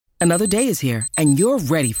Another day is here, and you're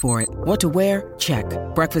ready for it. What to wear? Check.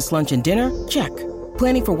 Breakfast, lunch, and dinner? Check.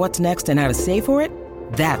 Planning for what's next and how to save for it?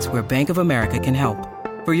 That's where Bank of America can help.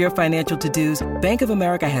 For your financial to-dos, Bank of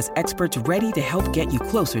America has experts ready to help get you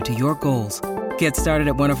closer to your goals. Get started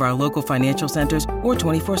at one of our local financial centers or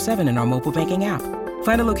 24/7 in our mobile banking app.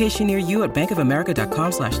 Find a location near you at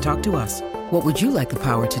bankofamerica.com/talktous. What would you like the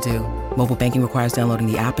power to do? Mobile banking requires downloading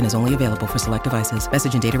the app and is only available for select devices.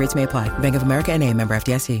 Message and data rates may apply. Bank of America N.A., member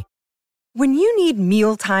FDIC. When you need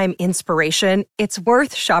mealtime inspiration, it's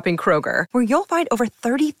worth shopping Kroger, where you'll find over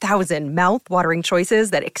 30,000 mouth-watering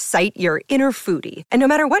choices that excite your inner foodie. And no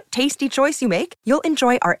matter what tasty choice you make, you'll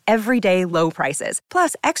enjoy our everyday low prices,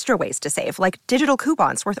 plus extra ways to save, like digital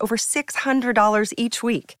coupons worth over $600 each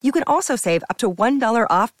week. You can also save up to $1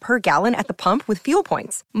 off per gallon at the pump with fuel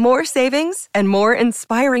points. More savings and more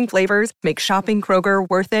inspiring flavors make shopping Kroger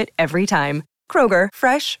worth it every time. Kroger,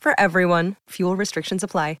 fresh for everyone. Fuel restrictions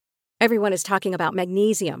apply. Everyone is talking about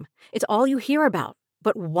magnesium. It's all you hear about.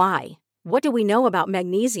 But why? What do we know about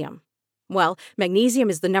magnesium? Well, magnesium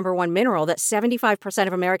is the number one mineral that 75%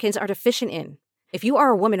 of Americans are deficient in. If you are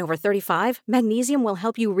a woman over 35, magnesium will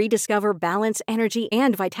help you rediscover balance, energy,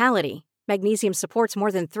 and vitality. Magnesium supports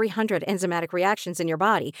more than 300 enzymatic reactions in your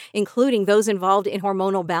body, including those involved in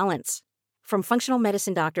hormonal balance. From functional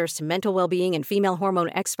medicine doctors to mental well-being and female hormone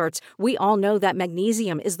experts, we all know that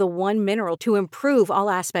magnesium is the one mineral to improve all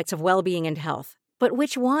aspects of well-being and health. But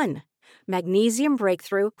which one? Magnesium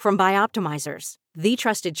Breakthrough from Bioptimizers, the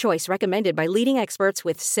trusted choice recommended by leading experts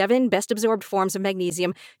with 7 best-absorbed forms of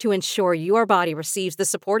magnesium to ensure your body receives the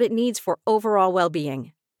support it needs for overall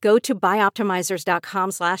well-being. Go to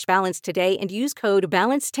bioptimizers.com/balance today and use code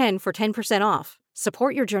BALANCE10 for 10% off.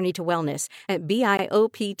 Support your journey to wellness at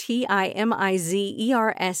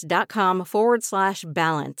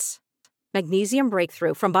bioptimizers.com/balance. Magnesium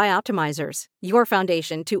Breakthrough from Bioptimizers, your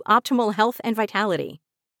foundation to optimal health and vitality.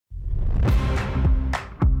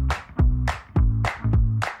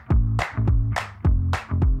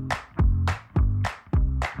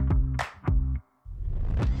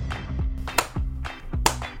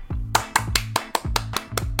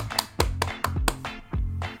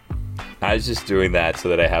 I was just doing that so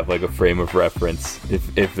that I have like a frame of reference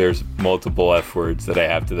if there's multiple F words that I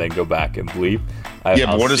have to then go back and bleep. But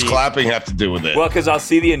what does clapping have to do with it? Well, because I'll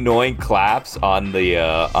see the annoying claps on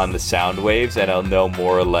the sound waves, and I'll know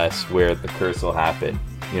more or less where the curse will happen.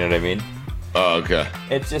 You know what I mean? Oh, okay.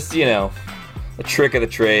 It's just, a trick of the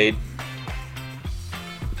trade.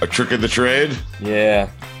 A trick of the trade? Yeah.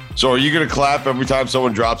 So are you going to clap every time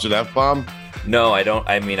someone drops an F-bomb? No, I don't.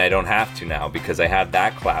 I mean, I don't have to now because I have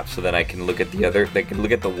that clap, so then I can look at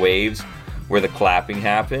the waves where the clapping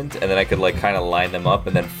happened, and then I could kind of line them up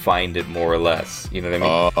and then find it more or less. You know what I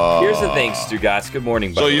mean? Here's the thing, Stugatz. Good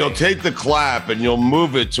morning. So you'll take the clap and you'll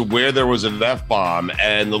move it to where there was an F-bomb,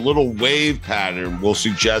 and the little wave pattern will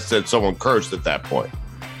suggest that someone cursed at that point.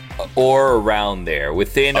 Or around there,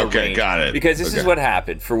 within a range. Okay, got it. Because this is what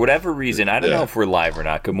happened. For whatever reason, I don't know if we're live or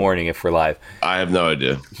not. Good morning if we're live. I have no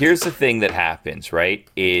idea. Here's the thing that happens, right,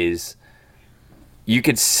 is you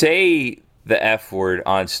could say the F word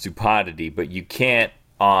on Stupidity, but you can't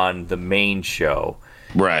on the main show.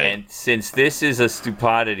 Right. And since this is a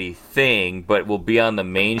Stupidity thing, but will be on the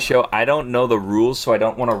main show, I don't know the rules, so I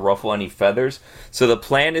don't want to ruffle any feathers. So the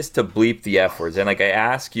plan is to bleep the F words. And I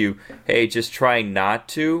ask you, hey, just try not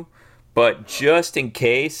to, but just in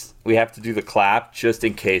case, we have to do the clap, just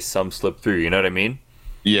in case some slip through. You know what I mean?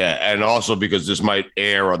 Yeah, and also because this might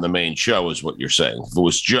air on the main show is what you're saying.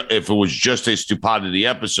 If it was just a Stupidity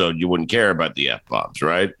episode, you wouldn't care about the F-bombs,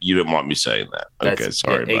 right? You didn't want me saying that. Okay,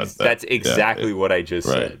 sorry about that. That's exactly what I just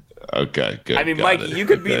said. Okay, good. I mean, Mikey, you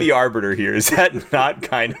could be the arbiter here. Is that not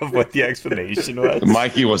kind of what the explanation was?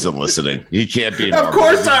 Mikey wasn't listening. He can't be an arbiter. Of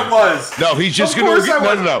course I was. No, he's just going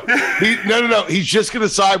to... No. He's just going to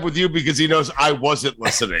side with you because he knows I wasn't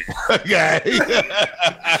listening. Okay?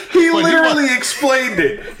 He literally explained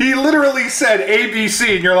it. He literally said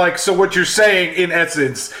ABC, and you're like, so what you're saying, in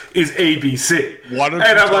essence, is ABC. Why don't you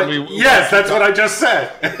tell me... Yes, that's what I just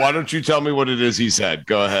said. Why don't you tell me what it is he said?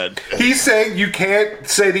 Go ahead. He's saying you can't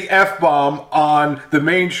say the F-bomb on the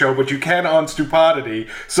main show, but you can on Stupidity.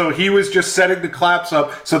 So he was just setting the claps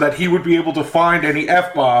up so that he would be able to find any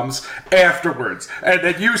F-bombs afterwards. And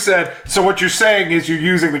then you said, so what you're saying is you're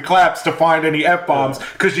using the claps to find any F-bombs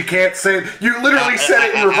because you can't say... You literally said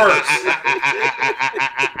it in reverse.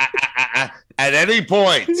 At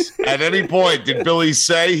any point, did Billy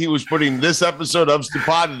say he was putting this episode of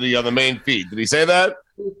Stupidity on the main feed? Did he say that?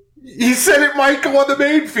 He said it might go on the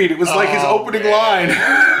main feed. It was like his opening line.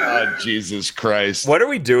 Oh, Jesus Christ. What are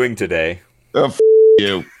we doing today?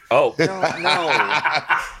 You. Oh. No.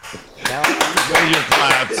 one of your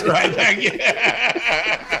claps, right?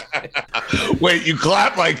 Wait, you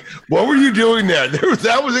clap like, what were you doing there?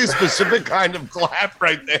 That was a specific kind of clap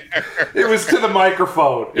right there. It was to the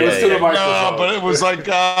microphone. It was to the microphone. No, but it was like,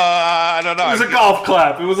 I don't know. It was a golf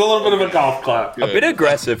clap. It was a little bit of a golf clap. A bit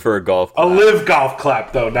aggressive for a golf clap. A live golf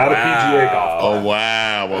clap, though, not a PGA golf clap. Oh,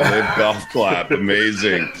 wow. A live golf clap.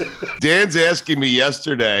 Amazing. Dan's asking me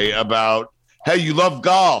yesterday about, hey, you love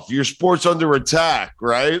golf. Your sport's under attack,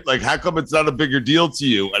 right? Like, how come it's not a bigger deal to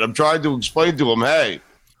you? And I'm trying to explain to him, hey,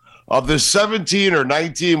 of the 17 or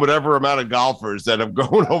 19, whatever amount of golfers that have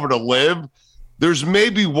gone over to live, there's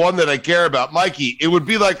maybe one that I care about. Mikey, it would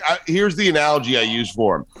be like, here's the analogy I use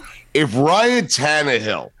for him. If Ryan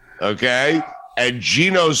Tannehill, okay, and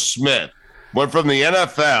Geno Smith went from the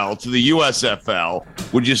NFL to the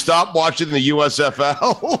USFL, would you stop watching the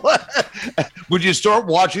USFL? Would you start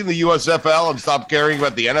watching the USFL and stop caring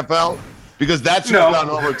about the NFL? Because that's who's gone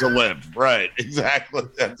over to live. Right, exactly.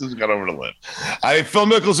 That's who's gone over to live. Phil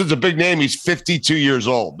Mickelson's a big name. He's 52 years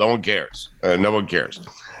old. No one cares. No one cares.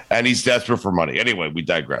 And he's desperate for money. Anyway, we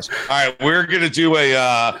digress. All right, we're going to do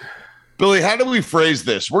a Billy, how do we phrase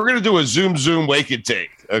this? We're going to do a Zoom, wake and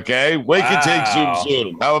take, okay? Wake and take,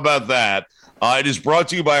 Zoom. How about that? It is brought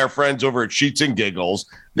to you by our friends over at Sheets and Giggles.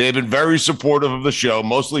 They've been very supportive of the show,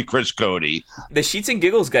 mostly Chris Cody. The Sheets and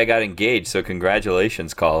Giggles guy got engaged, so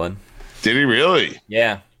congratulations, Colin. Did he really?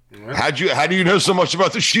 Yeah. How do you know so much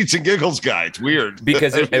about the Sheets and Giggles guy? It's weird.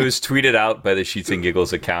 Because it was tweeted out by the Sheets and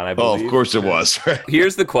Giggles account, I believe. Oh, of course it was.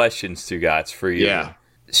 Here's the question, Stugotz, for you. Yeah.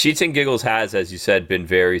 Sheets and Giggles has, as you said, been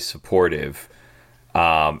very supportive,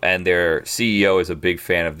 and their CEO is a big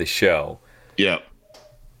fan of the show. Yeah.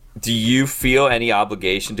 Do you feel any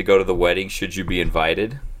obligation to go to the wedding should you be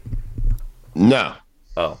invited? No.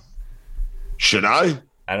 Oh. Should I?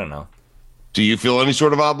 I don't know. Do you feel any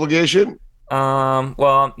sort of obligation? Well,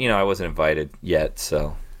 I wasn't invited yet,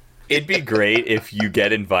 so it'd be great if you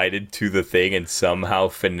get invited to the thing and somehow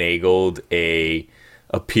finagled a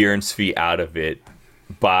appearance fee out of it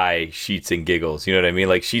by Sheets and Giggles. You know what I mean?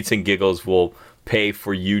 Like Sheets and Giggles will pay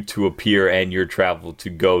for you to appear and your travel to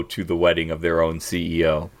go to the wedding of their own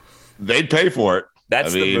CEO. They'd pay for it.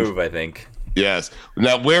 That's the move, I think. Yes.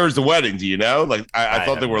 Now, where is the wedding? Do you know? Like, I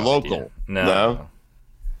thought they were local. Idea. No?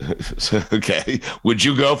 Okay. Would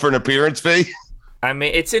you go for an appearance fee? I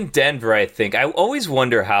mean, it's in Denver, I think. I always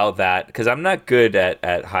wonder how that, because I'm not good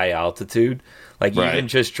at high altitude. Like, even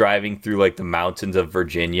just driving through, like, the mountains of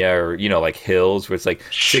Virginia or, like, hills where it's, like,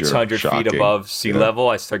 600 feet above sea level,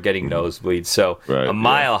 I start getting nosebleeds. So a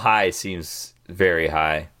mile high seems very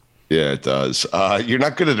high. Yeah, it does. You're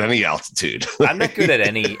not good at any altitude. I'm not good at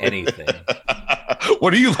anything.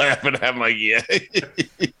 What are you laughing at, Mikey?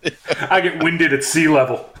 I get winded at sea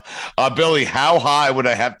level. Billy, how high would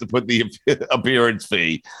I have to put the appearance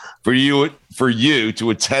fee for you to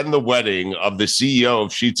attend the wedding of the CEO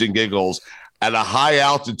of Sheets and Giggles at a high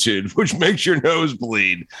altitude, which makes your nose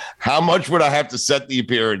bleed? How much would I have to set the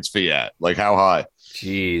appearance fee at? Like, how high?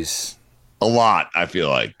 Jeez. A lot, I feel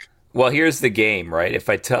like. Well, here's the game, right? If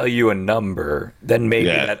I tell you a number, then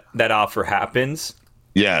maybe that offer happens.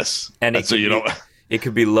 Yes. And it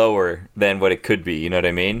could be lower than what it could be. You know what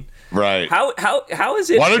I mean? Right. How is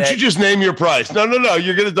it? Why don't you just name your price? No.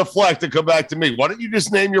 You're going to deflect and come back to me. Why don't you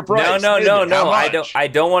just name your price? No. I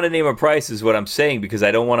don't want to name a price, is what I'm saying, because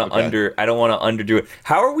I don't want to underdo it.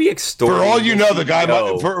 How are we extorting? For all you know, the guy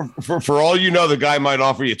for all you know, the guy might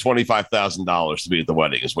offer you $25,000 to be at the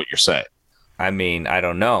wedding. Is what you're saying? I mean, I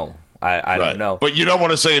don't know. I don't know. But you don't want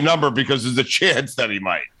to say a number because there's a chance that he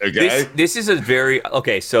might. Okay. This is a very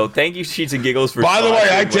so thank you, Sheets and Giggles, for. By the way,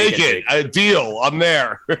 I take it. A deal. I'm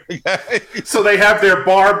there. So they have their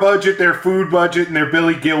bar budget, their food budget, and their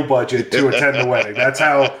Billy Gill budget to attend the wedding. That's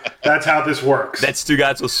how this works. That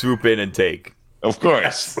Stugotz will swoop in and take. Of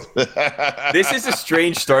course. This is a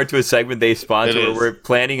strange start to a segment they sponsor where we're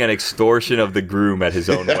planning an extortion of the groom at his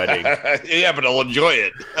own wedding. Yeah, but I'll enjoy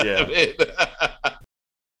it. Yeah.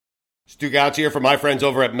 Stugotz here from my friends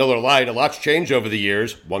over at Miller Lite. A lot's changed over the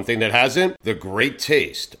years. One thing that hasn't, the great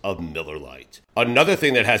taste of Miller Lite. Another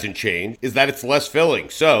thing that hasn't changed is that it's less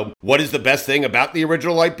filling. So, what is the best thing about the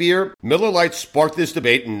original light beer? Miller Lite sparked this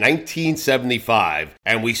debate in 1975,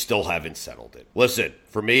 and we still haven't settled it. Listen,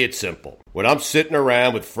 For me, it's simple. When I'm sitting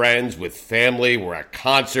around with friends, with family, we're at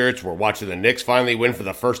concerts, we're watching the Knicks finally win for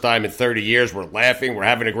the first time in 30 years, we're laughing, we're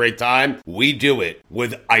having a great time, we do it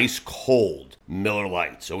with ice cold Miller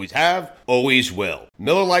Lights. Always have, always will.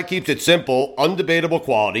 Miller Lite keeps it simple, undebatable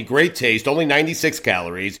quality, great taste, only 96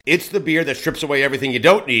 calories. It's the beer that strips away everything you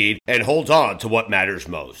don't need and holds on to what matters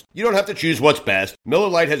most. You don't have to choose what's best. Miller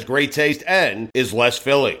Lite has great taste and is less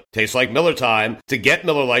filling. Tastes like Miller time. To get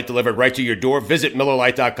Miller Lite delivered right to your door, visit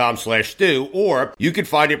MillerLite.com/stew, or you can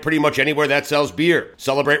find it pretty much anywhere that sells beer.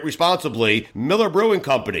 Celebrate responsibly. Miller Brewing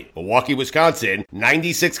Company, Milwaukee, Wisconsin.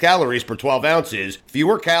 96 calories per 12 ounces.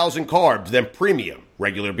 Fewer calories and carbs than premium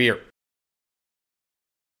regular beer.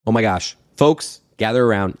 Oh my gosh. Folks, gather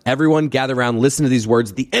around. Everyone gather around. Listen to these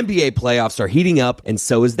words. The NBA playoffs are heating up, and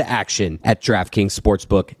so is the action at DraftKings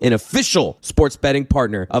Sportsbook, an official sports betting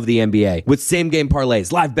partner of the NBA. With same-game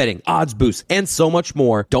parlays, live betting, odds boosts, and so much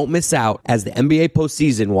more, don't miss out as the NBA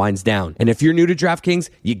postseason winds down. And if you're new to DraftKings,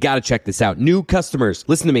 you got to check this out. New customers,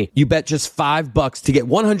 listen to me. You bet just $5 to get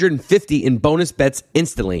 $150 in bonus bets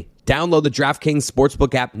instantly. Download the DraftKings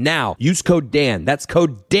Sportsbook app now. Use code DAN. That's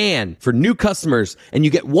code DAN for new customers, and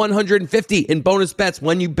you get $150 in bonus bets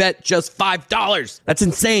when you bet just $5. That's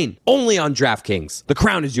insane. Only on DraftKings. The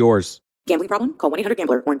crown is yours. Gambling problem? Call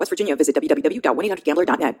 1-800-GAMBLER, or in West Virginia, visit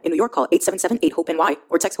www.1800gambler.net. In New York, call 877-8-HOPE-NY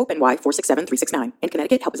or text HOPE-NY 467-369. In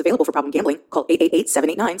Connecticut, help is available for problem gambling. Call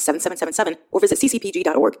 888-789-7777 or visit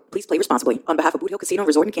ccpg.org. Please play responsibly. On behalf of Boot Hill Casino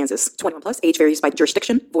Resort in Kansas, 21 plus, age varies by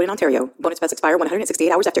jurisdiction, void in Ontario. Bonus bets expire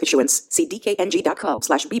 168 hours after issuance. See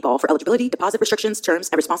dkng.co/bball for eligibility, deposit restrictions, terms,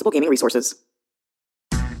 and responsible gaming resources.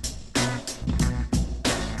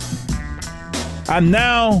 And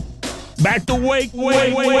now, back to wake.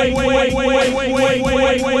 And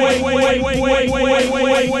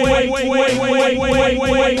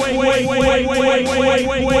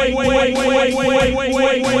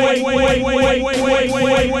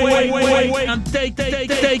take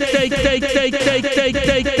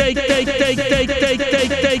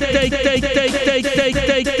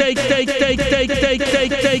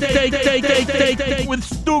with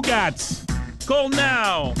Stugats. Call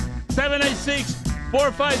now.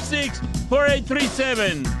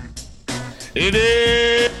 786-456-4837. It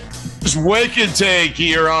is Wake and Take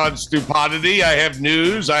here on Stupidity. I have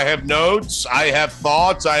news, I have notes, I have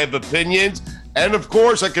thoughts, I have opinions, and of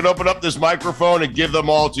course I can open up this microphone and give them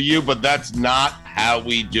all to you, but that's not how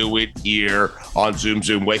we do it here on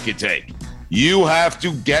Zoom Wake and Take. You have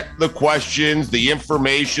to get the questions, the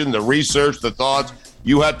information, the research, the thoughts.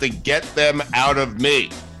 You have to get them out of me.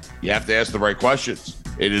 You have to ask the right questions.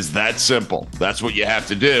 It is that simple. That's what you have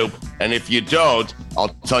to do. And if you don't, I'll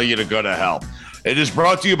tell you to go to hell. It is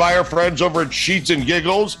brought to you by our friends over at Sheets and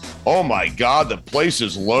Giggles. Oh my God, the place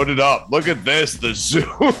is loaded up. Look at this. The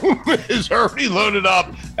Zoom is already loaded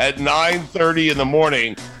up at 9:30 in the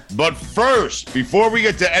morning. But first, before we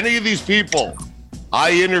get to any of these people,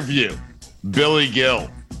 I interview Billy Gill.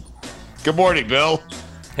 Good morning, Bill.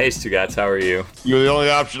 Hey, Stugats, how are you? You were the only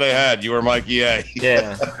option I had. You were Mikey A.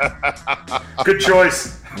 Yeah. Good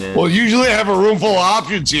choice. Yeah. Well, usually I have a room full of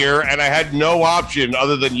options here, and I had no option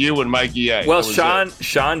other than you and Mikey A. Well,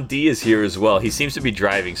 Sean D is here as well. He seems to be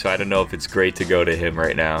driving, so I don't know if it's great to go to him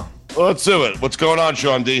right now. Well, let's do it. What's going on,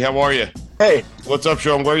 Sean D? How are you? Hey. What's up,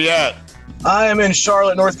 Sean? Where you at? I am in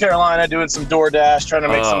Charlotte, North Carolina, doing some DoorDash, trying to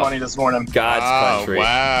make some money this morning. God's country.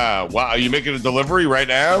 Wow. Are you making a delivery right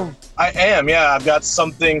now? I am, yeah. I've got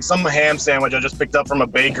some ham sandwich I just picked up from a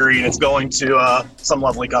bakery, and it's going to some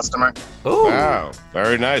lovely customer. Ooh. Wow.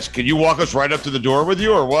 Very nice. Can you walk us right up to the door with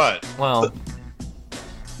you, or what? Well,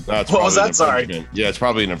 what was that? Sorry. Yeah, it's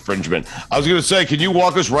probably an infringement. I was going to say, can you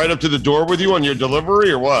walk us right up to the door with you on your delivery,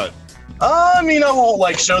 or what? I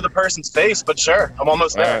won't show the person's face, but sure, I'm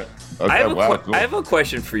almost there. Right. Okay, I have a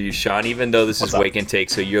question for you, Sean, even though this is Wake and Take,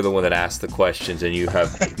 so you're the one that asked the questions and you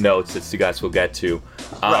have notes that Stugats will get to.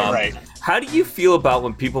 Right. How do you feel about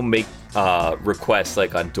when people make requests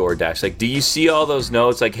like on DoorDash? Like, do you see all those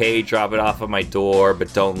notes like, hey, drop it off at my door,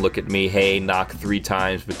 but don't look at me. Hey, knock 3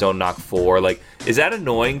 times, but don't knock 4. Like, is that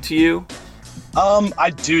annoying to you?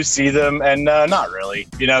 I do see them, and not really,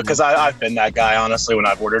 because I've been that guy, honestly, when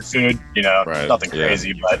I've ordered food, nothing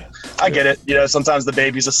crazy, but I get it. Sometimes the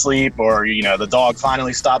baby's asleep or, the dog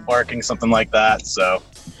finally stopped barking, something like that. So,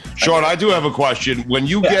 Sean, I do have a question. When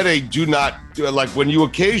you get a when you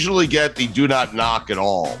occasionally get the do not knock at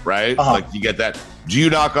all, right? Uh-huh. Like you get that. Do you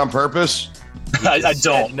knock on purpose? I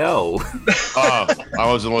don't. No. I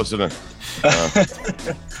wasn't listening.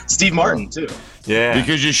 Steve Martin, too. Yeah.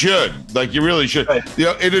 Because you should. Like, you really should. You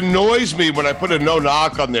know, it annoys me when I put a no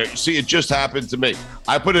knock on there. See, it just happened to me.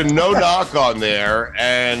 I put a no knock on there,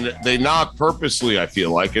 and they knock purposely, I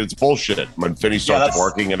feel like. And it's bullshit when Finney starts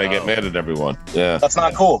working and I get mad at everyone. Yeah. That's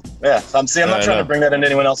not cool. Yeah. I'm not trying to bring that into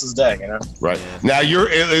anyone else's day, you know? Right. Now,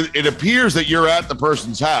 it appears that you're at the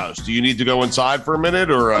person's house. Do you need to go inside for a minute?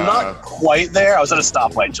 Or I'm not quite there. I was at a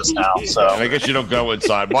stoplight just now, so. I guess you don't go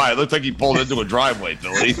inside. Why? It looked like he pulled into a driveway,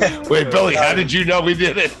 Billy. Wait, Billy, how did you know we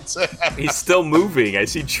did it? He's still moving. I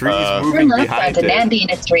see trees moving behind him.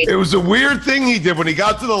 It was a weird thing he did when he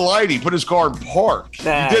got to the light. He put his car in park. You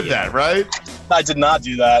did that, right? I did not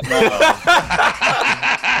do that. No.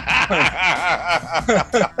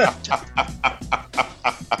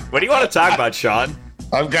 What do you want to talk about, Sean?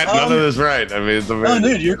 I've got none of this right. I mean, it's no,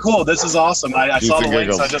 dude, you're cool. This is awesome. I saw the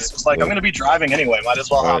links. I just was like, I'm going to be driving anyway. Might as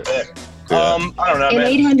well hop in. I don't know, man.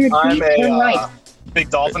 800 feet, turn right. Big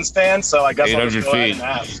Dolphins fan, so I guess 800 feet.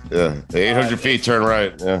 Yeah, 800 feet, turn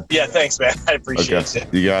right. Yeah. Yeah, thanks, man. I appreciate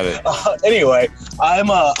it. You got it. Anyway, I'm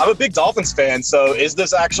a big Dolphins fan. So, is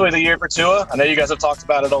this actually the year for Tua? I know you guys have talked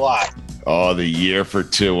about it a lot. Oh, the year for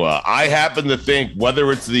Tua. I happen to think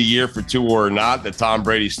whether it's the year for Tua or not, that Tom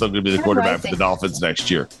Brady's still going to be the quarterback for the Dolphins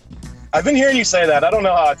next year. I've been hearing you say that. I don't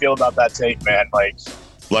know how I feel about that take, man. Like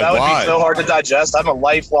that would be so hard to digest. I'm a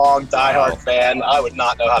lifelong diehard fan. I would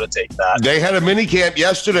not know how to take that. They had a mini camp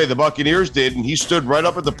yesterday, the Buccaneers did, and he stood right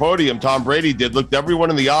up at the podium, Tom Brady did, looked everyone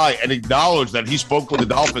in the eye, and acknowledged that he spoke with the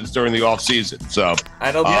Dolphins during the offseason. So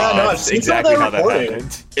I don't know exactly how that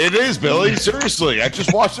happened. It is, Billy. Seriously. I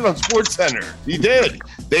just watched it on SportsCenter. He did.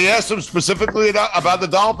 They asked him specifically about the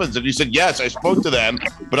Dolphins, and he said, yes, I spoke to them,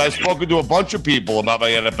 but I've spoken to a bunch of people about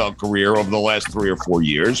my NFL career over the last 3 or 4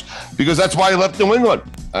 years, because that's why I left New England.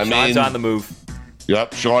 Sean's on the move.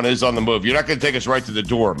 Yep, Sean is on the move. You're not going to take us right to the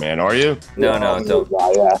door, man, are you? No, don't.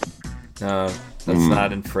 No, let's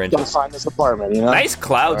not infringe. Gotta find this apartment, you know? Nice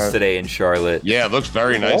clouds today in Charlotte. Yeah, it looks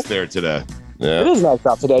very nice there today. Yeah. It is nice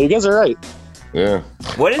out today. You guys are right. Yeah.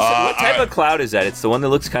 What type of cloud is that? It's the one that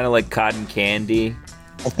looks kind of like cotton candy.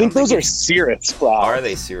 I think those are cirrus clouds. Are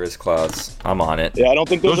they cirrus clouds? I'm on it. Yeah, I don't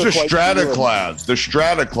think those are strata clouds. They're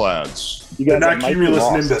strata clouds. They're not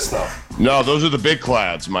cumulus nimbus, though. No, those are the big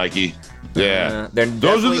clouds, Mikey. Yeah.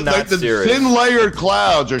 Those are the thin layered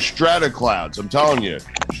clouds are strata clouds. I'm telling you.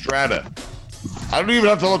 Strata. I don't even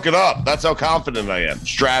have to look it up. That's how confident I am.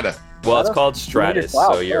 Strata. Well, it's called stratus,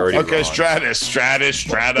 so you're already wrong.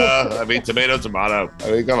 Strata. I mean, tomato.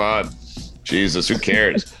 I mean, come on. Jesus, who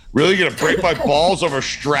cares? Really gonna break my balls over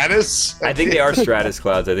stratus? I think they are stratus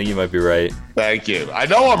clouds. I think you might be right. Thank you. I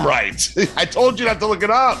know I'm right. I told you not to look it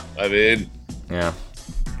up. I mean, yeah.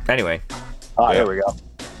 Anyway. Here we go.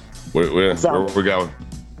 Where we're going?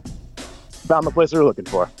 Found the place we were looking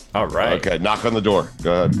for. All right. Okay, knock on the door.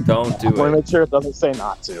 Go ahead. Don't do it. I want to make sure it doesn't say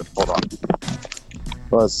not to. Hold on.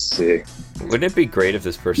 Let's see. Wouldn't it be great if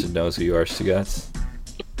this person knows who you are, Stugotz?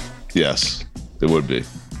 Yes, it would be.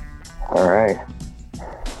 All right.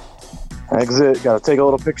 Exit. Got to take a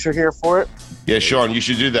little picture here for it. Yeah, Sean, you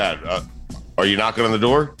should do that. Are you knocking on the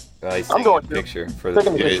door? I'm going to picture for the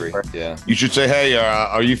delivery. Yeah. You should say, "Hey,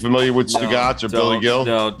 are you familiar with Stugotz or Billy Gill?"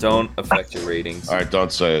 No, don't affect your ratings. All right,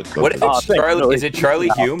 don't say it. What if it's Charlie? Is it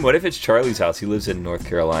Charlie Hume? What if it's Charlie's house? He lives in North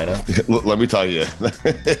Carolina. Let me tell you,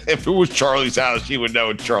 if it was Charlie's house, he would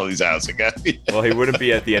know it's Charlie's house. Okay. Well, he wouldn't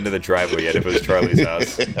be at the end of the driveway yet if it was Charlie's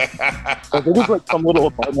house. It is like some little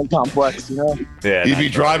apartment complex, you know? Yeah. He'd be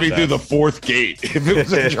driving through the fourth gate if it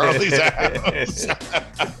was in Charlie's house.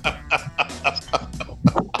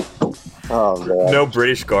 Oh, man. No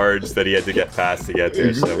British guards that he had to get past to get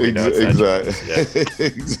there. So we know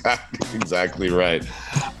exactly right.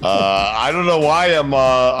 I don't know why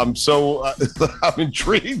I'm so I'm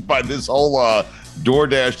intrigued by this whole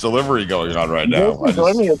DoorDash delivery going on right now.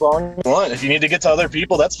 Join me as long as you want. If you need to get to other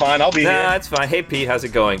people, that's fine. I'll be here. That's fine. Hey, Pete, how's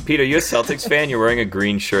it going? Pete, are you a Celtics fan? You're wearing a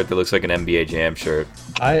green shirt that looks like an NBA Jam shirt.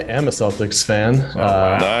 I am a Celtics fan.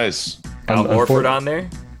 Wow. Nice. Al Horford on there?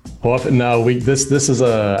 No, this is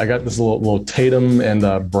I got this little Tatum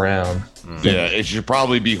and Brown. Yeah, it should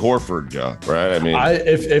probably be Horford, Joe. Right? I mean,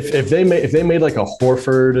 if they made like a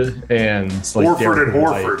Horford and like Horford and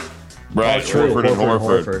Horford. Right, Horford and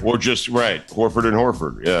Horford. Or just, Horford and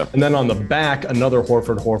Horford, yeah. And then on the back, another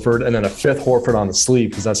Horford, and then a fifth Horford on the sleeve,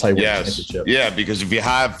 because that's how you win a championship. Yeah, because if you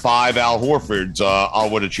have 5 Al Horfords, I'll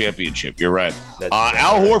win a championship. You're right.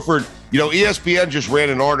 Al Horford, ESPN just ran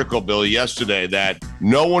an article, Billy, yesterday that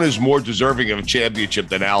no one is more deserving of a championship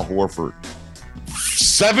than Al Horford.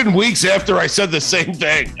 7 weeks after I said the same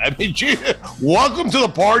thing. I mean, welcome to the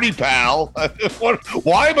party, pal.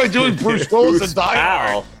 Why am I doing Bruce Willis and Die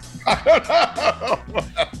Hard? I don't know.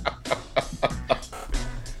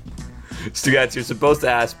 Stugats, you're supposed to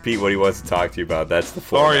ask Pete what he wants to talk to you about. That's the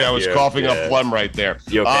format. Sorry, I was coughing up phlegm right there.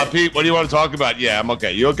 You okay? Pete, what do you want to talk about? Yeah, I'm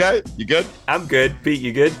okay. You okay? You good? I'm good. Pete,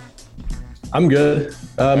 you good? I'm good.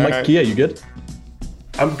 Mike, right. Kia, you good?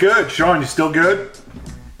 I'm good. Sean, you still good?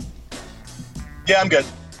 Yeah, I'm good.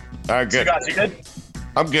 All right, good. Scott, you good?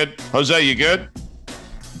 I'm good. Jose, you good?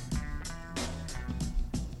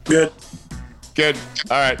 Good. Good.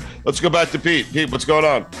 All right, let's go back to Pete. Pete, what's going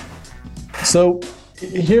on? So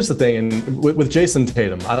here's the thing, and with Jason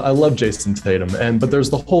Tatum, I love Jason Tatum, but there's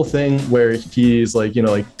the whole thing where he's like,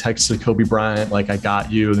 texted Kobe Bryant, like, I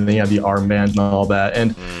got you, and then he had the armband and all that.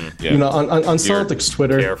 And, on Celtics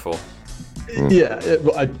Twitter. Careful. Yeah,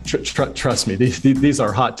 trust me, these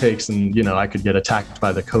are hot takes, and, I could get attacked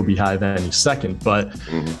by the Kobe Hive any second. But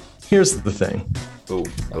here's the thing. Ooh,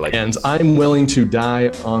 I like and this. I'm willing to die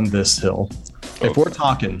on this hill. If we're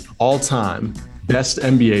talking all-time best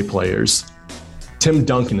NBA players, Tim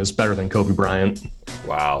Duncan is better than Kobe Bryant.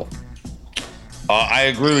 Wow. I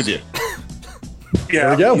agree with you.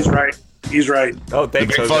 Yeah, he's right. He's right. Oh,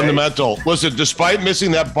 thanks, The big Jose. fundamental. Listen, despite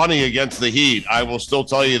missing that bunny against the Heat, I will still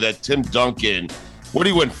tell you that Tim Duncan, what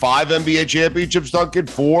did he win, 5 NBA championships, Duncan?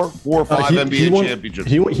 4 or 5 NBA championships?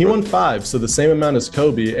 He won 5, so the same amount as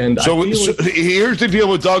Kobe. And here's the deal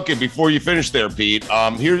with Duncan before you finish there, Pete.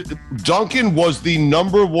 Duncan was the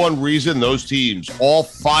number one reason those teams, all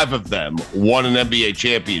 5 of them, won an NBA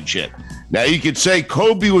championship. Now, you could say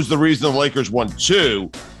Kobe was the reason the Lakers won 2,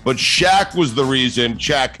 but Shaq was the reason,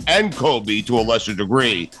 Shaq and Kobe, to a lesser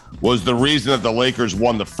degree, was the reason that the Lakers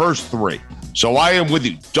won the first 3. So I am with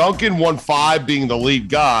you. Duncan won 5 being the lead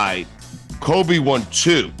guy. Kobe won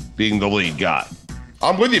 2 being the lead guy.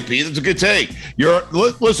 I'm with you, Pete. That's a good take.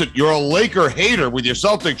 Listen, you're a Laker hater with your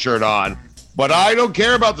Celtics shirt on, but I don't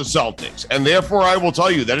care about the Celtics. And therefore, I will tell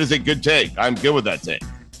you that is a good take. I'm good with that take.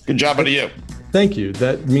 Good job out of you. Thank you.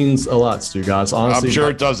 That means a lot, Stu, guys. Honestly, I'm sure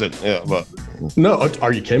it doesn't. Yeah, but no,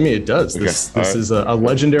 are you kidding me? It does. This is a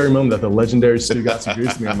legendary moment that the legendary Stu got agrees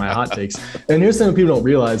with me on my hot takes. And here's something people don't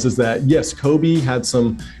realize is that yes, Kobe had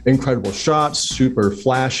some incredible shots, super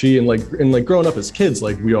flashy, and like growing up as kids,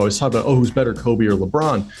 like we always talk about, who's better, Kobe or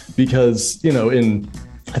LeBron? Because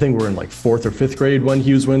I think we're in like 4th or 5th grade when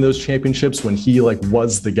he was winning those championships, when he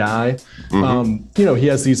was the guy. He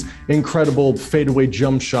has these incredible fadeaway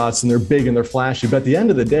jump shots and they're big and they're flashy. But at the end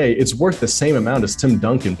of the day, it's worth the same amount as Tim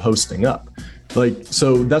Duncan posting up.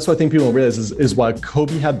 So that's what I think people don't realize is why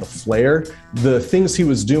Kobe had the flair. The things he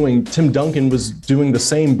was doing, Tim Duncan was doing the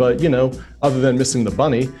same, but, other than missing the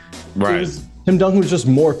bunny. Right. Tim Duncan was just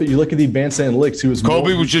more, but you look at the advanced analytics,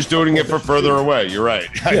 Kobe was just doing it for further away. You're right.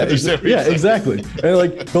 Yeah, exactly.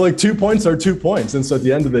 And but 2 points are 2 points. And so at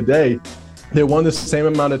the end of the day, they won the same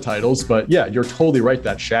amount of titles. But yeah, you're totally right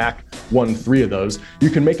that Shaq won 3 of those.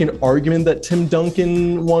 You can make an argument that Tim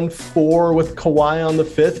Duncan won 4 with Kawhi on the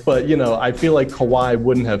 5th. But, I feel like Kawhi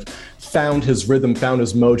wouldn't have found his rhythm, found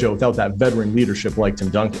his mojo without that veteran leadership like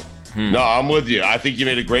Tim Duncan. No, I'm with you. I think you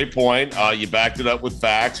made a great point. You backed it up with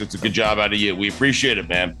facts. It's a good job out of you. We appreciate it,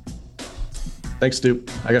 man. Thanks, Stu.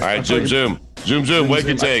 All right, zoom. Wake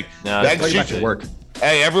and take. Thanks, back to work.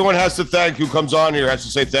 Hey, everyone has to thank who comes on here. Has to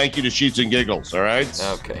say thank you to Sheets and Giggles. All right.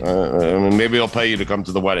 Okay. Maybe I'll pay you to come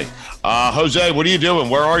to the wedding. Jose, what are you doing?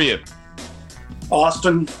 Where are you?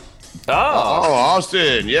 Austin. Oh,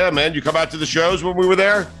 Austin. Yeah, man. You come out to the shows when we were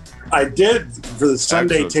there? I did for the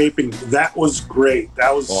Sunday taping. That was great.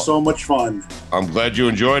 That was so much fun. I'm glad you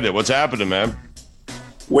enjoyed it. What's happening, man?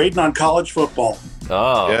 Waiting on college football.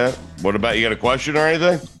 Oh. Yeah. What about, you got a question or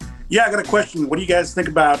anything? Yeah, I got a question. What do you guys think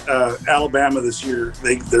about Alabama this year?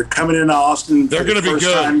 They're coming in Austin. They're going to be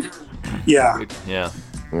good. Time. Yeah. Yeah.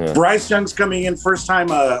 Bryce Young's coming in. First time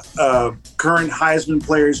current Heisman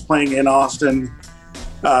players playing in Austin.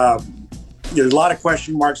 There's a lot of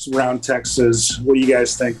question marks around Texas. What do you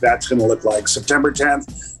guys think that's going to look like? September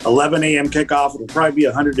 10th, 11 a.m. kickoff. It'll probably be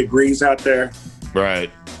 100 degrees out there.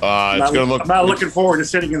 Right. It's going to look. I'm not looking forward to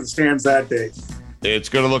sitting in the stands that day. It's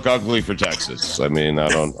going to look ugly for Texas. I mean, I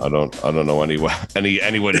don't know any way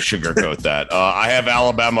to sugarcoat that. I have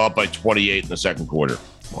Alabama up by 28 in the second quarter.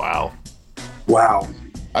 Wow.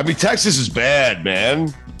 I mean, Texas is bad,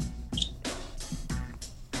 man.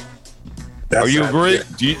 Are you agree?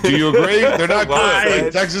 Do you agree? They're not good.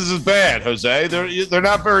 Like, Texas is bad, Jose. They're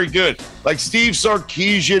not very good. Like Steve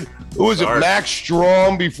Sarkisian. Who was it? Max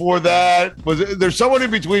Strong before that? There's someone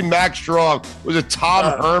in between Max Strong? Was it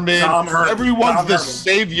Tom Herman? Tom Herman. Everyone's the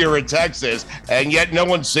savior in Texas, and yet no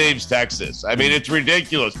one saves Texas. I mean, it's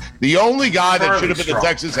ridiculous. The only guy that should have been the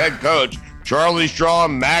Texas head coach, Charlie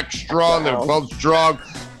Strong, Max Strong, they're both strong.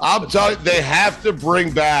 I'm telling you, they have to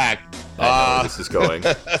bring back. I know where this is going.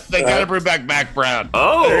 They got to bring back Mac Brown.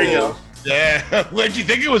 Oh, there you go. Yeah. Where'd you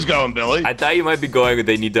think it was going, Billy? I thought you might be going with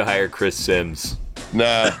they need to hire Chris Sims.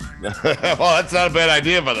 No. Well, that's not a bad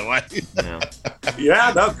idea, by the way. No.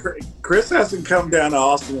 Yeah, no, Chris hasn't come down to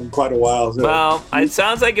Austin in quite a while. So. Well, it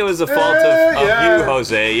sounds like it was a fault of you,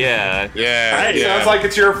 Jose. Yeah. Yeah. Hey, sounds like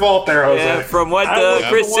it's your fault there, Jose. Yeah, from what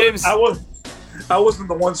Chris Sims... I wasn't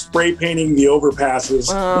the one spray painting the overpasses.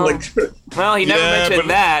 Well, he never mentioned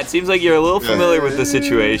that. Seems like you're a little familiar with the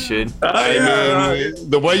situation. I mean,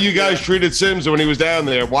 the way you guys treated Sims when he was down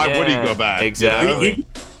there, why would he go back? Exactly.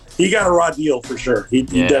 He got a raw deal for sure. He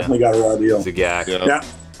definitely got a raw deal. It's a gag. Now,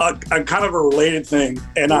 a kind of a related thing,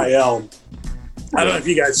 NIL. I don't know if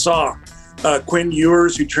you guys saw Quinn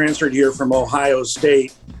Ewers, who transferred here from Ohio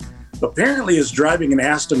State, apparently is driving an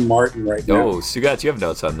Aston Martin right now. Oh, Sugat, you have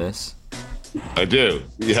notes on this. I do.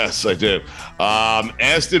 Yes, I do.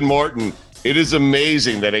 Aston Martin, it is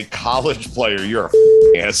amazing that a college player, you're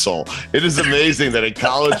a asshole. It is amazing that a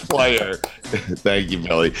college player, thank you,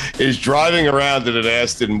 Billy, is driving around in an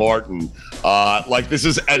Aston Martin. Like this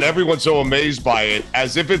is, and everyone's so amazed by it,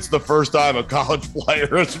 as if it's the first time a college player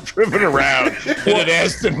has driven around in an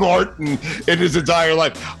Aston Martin in his entire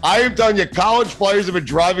life. I am telling you, college players have been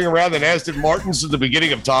driving around in Aston Martin since the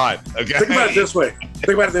beginning of time. Okay? Think about it this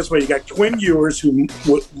way. You got Quinn Ewers, who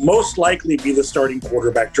would most likely be the starting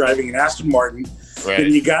quarterback, driving an Aston Martin. Right.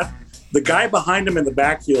 And you got the guy behind him in the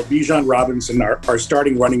backfield, Bijan Robinson, our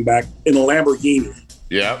starting running back, in a Lamborghini.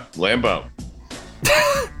 Yeah, Lambo.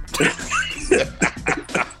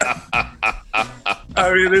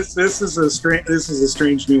 I mean, this is a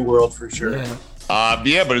strange new world for sure.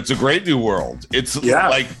 Yeah, but it's a great new world. It's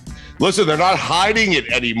like, listen, they're not hiding it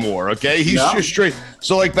anymore. Okay, he's just straight.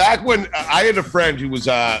 So like back when I had a friend who was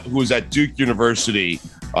at Duke University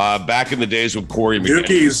back in the days when Corey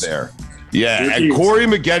McGetty was there. Yeah, Dukies. And Corey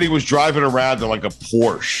McGetty was driving around in like a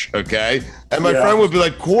Porsche, okay? And my friend would be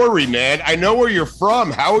like, Corey, man, I know where you're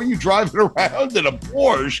from. How are you driving around in a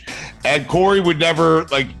Porsche? And Corey would never,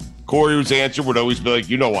 like, Corey's answer would always be like,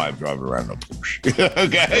 you know why I'm driving around in a Porsche.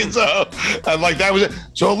 Okay, so I'm like, that was it.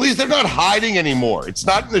 So at least they're not hiding anymore. It's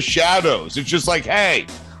not in the shadows. It's just like, hey,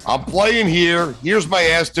 I'm playing here. Here's my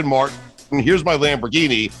Aston Martin. Here's my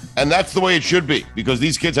Lamborghini, and that's the way it should be because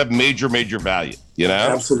these kids have major value, you know?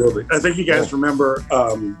 Absolutely. I think you guys remember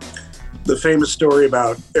the famous story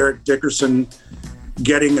about Eric Dickerson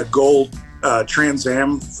getting a gold Trans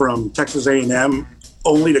Am from Texas A&M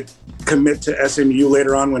only to commit to SMU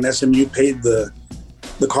later on when SMU paid the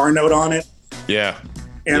car note on it. Yeah.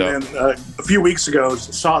 And then a few weeks ago,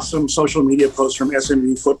 saw some social media posts from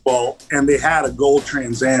SMU football, and they had a gold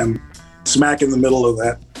Trans Am smack in the middle of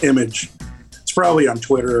that image. It's probably on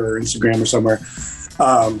Twitter or Instagram or somewhere.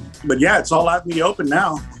 But yeah, it's all out in the open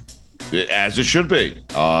now. As it should be.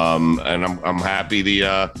 And I'm happy the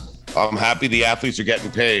athletes are getting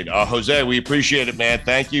paid. Jose, we appreciate it, man.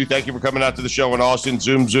 Thank you for coming out to the show in Austin.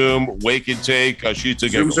 Zoom, Wake and Take, Sheets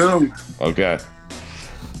of Giggles. Zoom. Okay.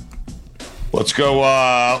 Let's go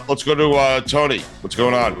to Tony. What's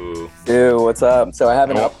going on? Dude, what's up? So I have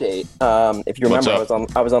an update. If you remember,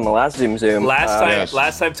 I was on the last Zoom.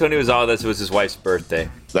 Last time Tony was on this, it was his wife's birthday.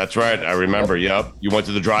 That's right. I remember. Yep. You went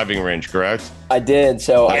to the driving range, correct? I did.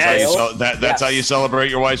 So that's how you celebrate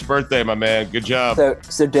your wife's birthday, my man. Good job.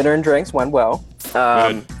 So dinner and drinks went well.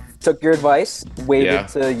 Took your advice, waited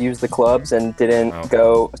to use the clubs, and didn't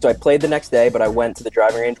go. So I played the next day, but I went to the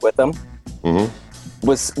driving range with them. Mm-hmm.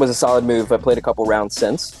 Was a solid move. I played a couple rounds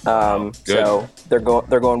since. So they're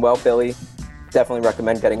going well, Billy. Definitely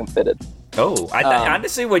recommend getting them fitted. Oh,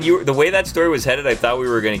 honestly, when the way that story was headed, I thought we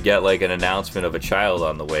were going to get like an announcement of a child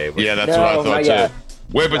on the way. Yeah, that's what I thought too.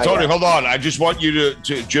 Wait, but Tony, hold on. I just want you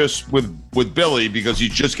to just with Billy, because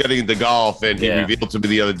he's just getting into golf, and he revealed to me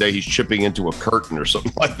the other day he's chipping into a curtain or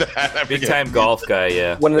something like that. Big time golf guy,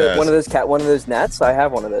 yeah. One of those nets. I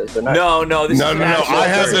have one of those. No.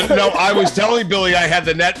 I was telling Billy I had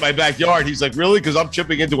the net in my backyard. He's like, really? Because I'm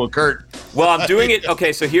chipping into a curtain. Well, I'm doing it.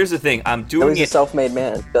 Okay, so here's the thing. I'm doing He's a self-made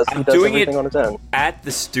man. He does everything on his own. At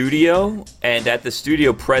the studio, and at the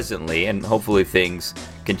studio presently, and hopefully things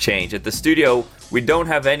can change. At the studio, we don't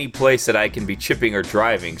have any place that I can be chipping or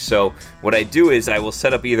driving. So what I do is I will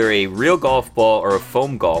set up either a real golf ball or a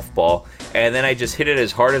foam golf ball, and then I just hit it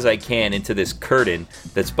as hard as I can into this curtain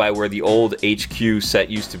that's by where the old HQ set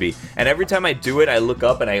used to be. And every time I do it, I look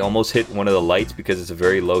up and I almost hit one of the lights because it's a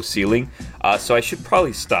very low ceiling. So I should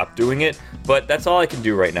probably stop doing it, but that's all I can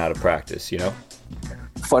do right now to practice, you know?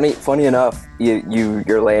 Funny enough,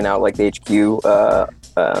 you're laying out like the HQ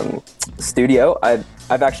studio. I've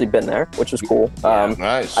actually been there, which was cool.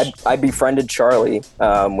 Nice. I befriended Charlie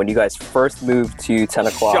when you guys first moved to 10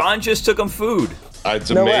 o'clock. Sean just took him food.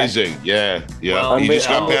 It's amazing. Yeah. Well, he just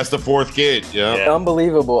got past the fourth kid. Yeah.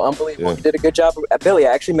 Unbelievable. Yeah. You did a good job. Billy,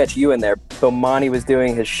 I actually met you in there. So Monty was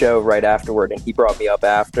doing his show right afterward, and he brought me up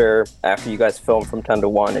after you guys filmed from 10 to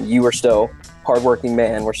 1, and you were still hardworking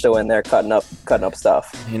man. We're still in there cutting up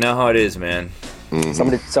stuff. You know how it is, man.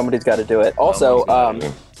 Mm-hmm. Somebody's got to do it. Also,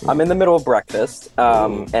 I'm in the middle of breakfast,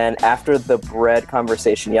 and after the bread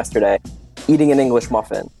conversation yesterday, eating an English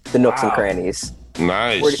muffin, the nooks and crannies.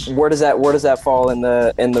 Nice. Where does that fall in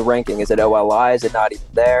the ranking? Is it OLI? Is it not even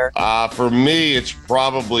there? For me, it's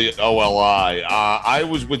probably OLI. I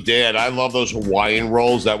was with Dan. I love those Hawaiian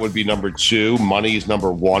rolls. That would be number 2. Money is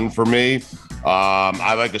number 1 for me.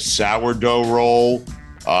 I like a sourdough roll.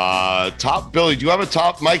 Billy, do you have a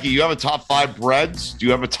top? Mikey, you have a top 5 breads? Do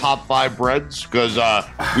you have a top 5 breads? Because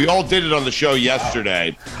we all did it on the show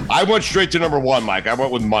yesterday. I went straight to number 1, Mike. I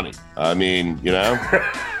went with money. I mean, you know.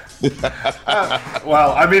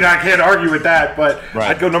 Well, I mean, I can't argue with that, but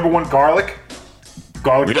I'd go number 1, garlic.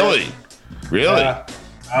 Garlic. Really?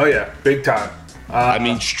 Oh yeah, big time. I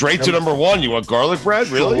mean, straight to number 1. You want garlic bread?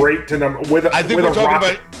 Really? Straight to number. I think we're talking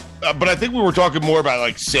about, but I think we were talking more about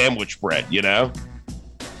like sandwich bread. You know.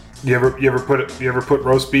 You ever put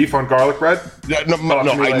roast beef on garlic bread? No,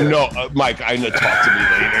 I know, Mike. I know. Talk to me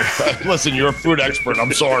later. Listen, you're a food expert.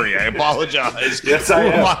 I'm sorry. I apologize. Yes, I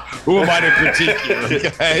am. Who am I to critique you?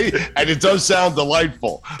 Okay, and it does sound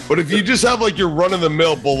delightful. But if you just have like your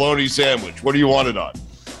run-of-the-mill bologna sandwich, what do you want it on?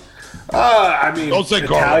 I mean, don't say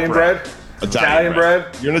Italian bread. Italian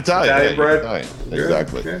bread. You're an Italian. Italian bread. Italian.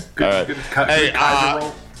 Exactly. Yeah. Good.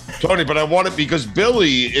 Hey, Tony, but I want it because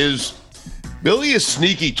Billy is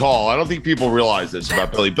sneaky tall. I don't think people realize this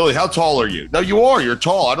about Billy. Billy, how tall are you? No, you are. You're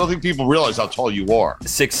tall. I don't think people realize how tall you are.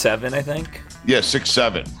 6'7", I think. Yeah,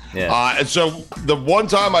 6'7". Yeah. And so the one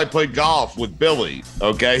time I played golf with Billy,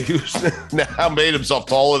 okay, who's now made himself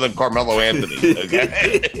taller than Carmelo Anthony.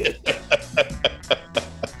 Okay.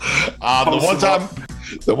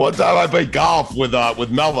 The one time I played golf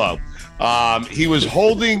with Melo, he was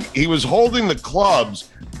holding the clubs.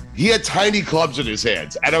 He had tiny clubs in his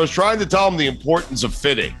hands, and I was trying to tell him the importance of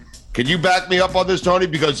fitting. Can you back me up on this, Tony?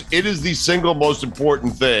 Because it is the single most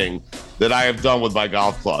important thing that I have done with my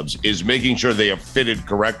golf clubs is making sure they are fitted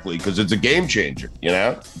correctly because it's a game changer, you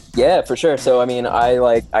know? Yeah, for sure. So, I mean,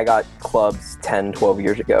 I got clubs 10, 12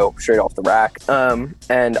 years ago, straight off the rack.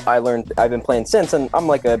 And I've been playing since, and I'm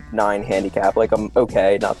like a 9 handicap. Like, I'm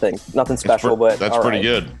okay, nothing special, but that's pretty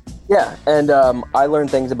good. Yeah, and I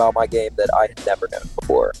learned things about my game that I had never known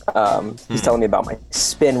before. He's telling me about my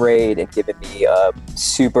spin rate and giving me a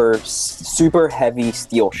super, super heavy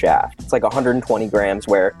steel shaft. It's like 120 grams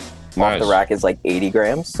where off the rack is like 80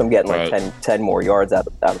 grams. So I'm getting like 10 more yards out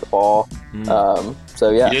of the ball.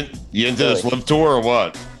 So, yeah. You into this live tour or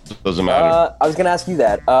what? Doesn't matter. I was going to ask you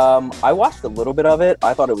that. I watched a little bit of it.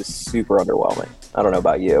 I thought it was super underwhelming. I don't know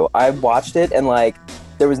about you. I watched it and like...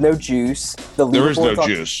 There was no juice. There is no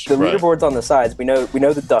juice. The leaderboards on the sides. We know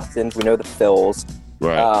the Dustins. We know the Phils.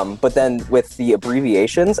 Right. But then with the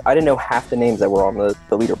abbreviations, I didn't know half the names that were on the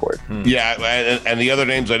leaderboard. Yeah, and the other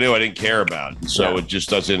names I knew I didn't care about. So it just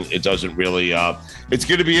doesn't. It doesn't really. It's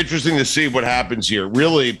going to be interesting to see what happens here.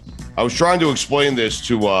 Really, I was trying to explain this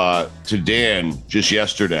to Dan just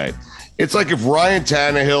yesterday. It's like if Ryan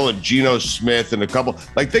Tannehill and Geno Smith and a couple.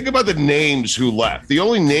 Like think about the names who left. The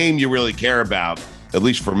only name you really care about, at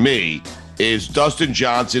least for me, is Dustin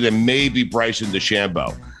Johnson and maybe Bryson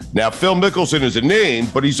DeChambeau. Now, Phil Mickelson is a name,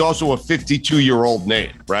 but he's also a 52-year-old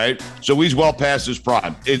name, right? So he's well past his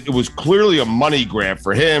prime. It was clearly a money grab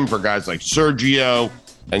for him, for guys like Sergio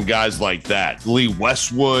and guys like that. Lee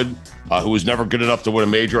Westwood, who was never good enough to win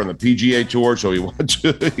a major on the PGA Tour, so he went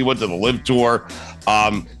to the LIV Tour.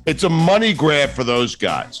 It's a money grab for those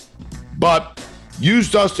guys. But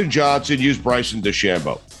use Dustin Johnson, use Bryson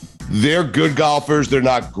DeChambeau. They're good golfers. They're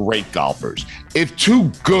not great golfers. If two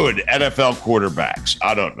good NFL quarterbacks,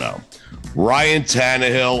 I don't know, Ryan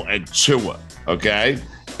Tannehill and Tua, okay?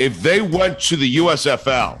 If they went to the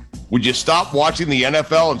USFL, would you stop watching the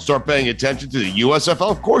NFL and start paying attention to the USFL?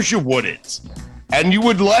 Of course you wouldn't. And you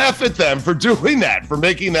would laugh at them for doing that, for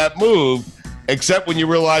making that move, except when you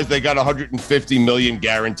realize they got $150 million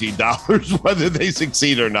guaranteed dollars, whether they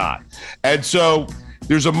succeed or not. And so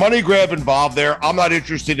there's a money grab involved there. I'm not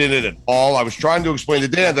interested in it at all. I was trying to explain to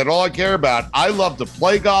Dan that all I care about, I love to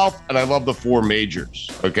play golf and I love the 4 majors,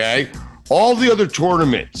 okay? All the other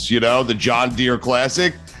tournaments, the John Deere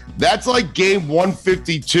Classic, that's like game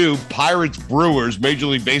 152, Pirates-Brewers Major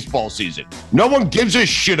League Baseball season. No one gives a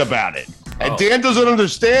shit about it. And Dan doesn't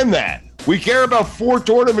understand that. We care about 4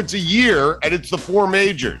 tournaments a year, and it's the 4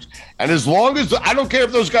 majors. And as long as I don't care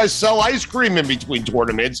if those guys sell ice cream in between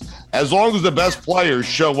tournaments, as long as the best players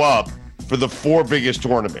show up for the 4 biggest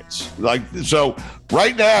tournaments. Like, so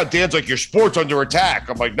right now, Dan's like, your sport's under attack.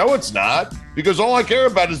 I'm like, no, it's not, because all I care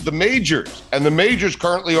about is the majors, and the majors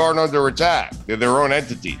currently aren't under attack. They're their own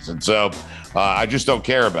entities. And so I just don't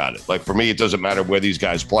care about it. Like, for me, it doesn't matter where these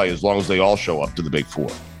guys play as long as they all show up to the big 4,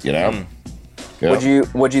 you know? Yeah.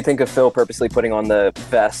 Would you think of Phil purposely putting on the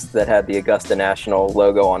vest that had the Augusta National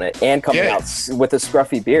logo on it and coming out with a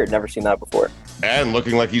scruffy beard? Never seen that before. And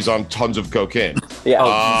looking like he's on tons of cocaine. Yeah.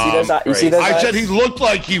 You see those I eyes? said he looked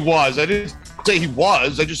like he was. I didn't say he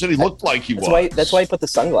was. I just said he looked like he was. That's why he put the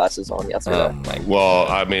sunglasses on yesterday. Well,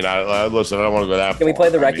 I mean, I listen. I don't want to go that. Can we play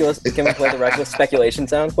the reckless? Can we play the reckless speculation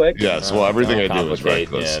sound quick? Yes. Well, everything I do is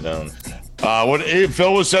reckless.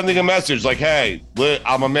 Phil was sending a message like, "Hey,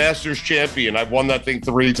 I'm a Masters champion. I've won that thing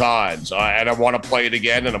 3 times, and I want to play it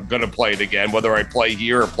again, and I'm going to play it again, whether I play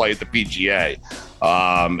here or play at the PGA."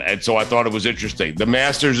 And so I thought it was interesting. The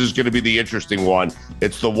Masters is going to be the interesting one.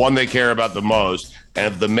 It's the one they care about the most.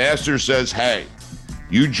 And if the Masters says, "Hey,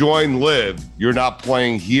 you join LIV, you're not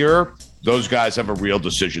playing here," those guys have a real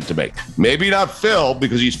decision to make. Maybe not Phil,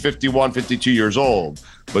 because he's 51, 52 years old.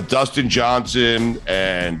 But Dustin Johnson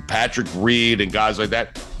and Patrick Reed and guys like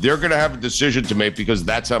that, they're going to have a decision to make, because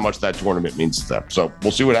that's how much that tournament means to them. So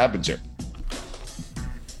we'll see what happens here.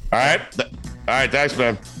 All right. Thanks,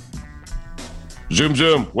 man.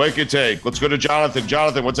 Zoom. Wake and take. Let's go to Jonathan.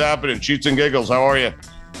 Jonathan, what's happening? Cheats and giggles. How are you?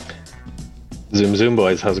 Zoom,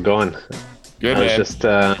 boys. How's it going? Good, man.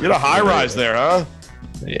 You're in a high rise there, huh?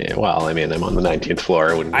 Yeah, well, I mean, I'm on the 19th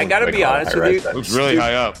floor. I got to be honest with you. It's really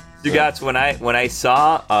high up. Dugats, when I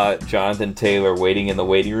saw Jonathan Taylor waiting in the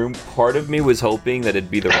waiting room, part of me was hoping that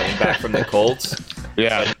it'd be the running back from the Colts.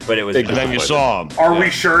 Yeah, but it was. And then you saw him. Are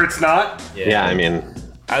we sure it's not? Yeah, I mean,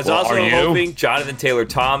 I was also hoping Jonathan Taylor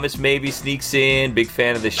Thomas maybe sneaks in. Big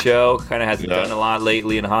fan of the show. Kind of hasn't done a lot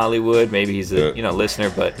lately in Hollywood. Maybe he's a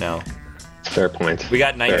listener, but no. Fair point. We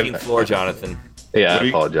got 19th floor, Jonathan. Yeah, I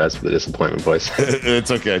apologize for the disappointment, boys.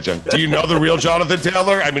 It's okay, John. Do you know the real Jonathan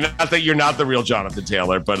Taylor? I mean, not that you're not the real Jonathan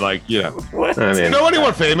Taylor, but like, you know. What? I mean, do you know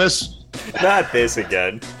anyone famous? Not this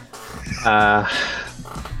again.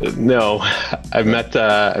 No, I met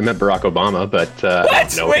Barack Obama, but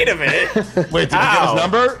what? No. Wait a minute. Wait, did you get his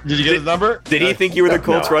number? Did you get his number? Did he think you were the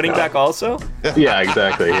Colts running back also? Yeah,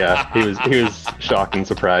 exactly. Yeah, he was shocked and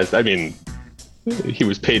surprised. I mean, he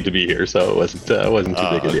was paid to be here, so it wasn't too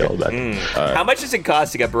big a deal. But how much does it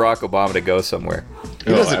cost to get Barack Obama to go somewhere?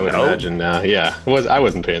 I would imagine. I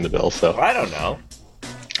wasn't paying the bill, so I don't know.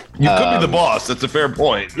 You could be the boss. That's a fair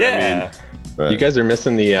point. Yeah. I mean, you guys are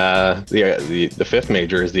missing the fifth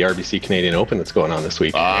major is the RBC Canadian Open that's going on this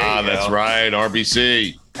week. That's right,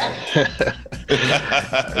 RBC.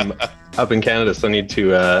 I'm up in Canada, so I need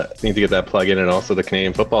to get that plug in, and also the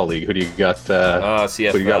Canadian Football League. Who do you got?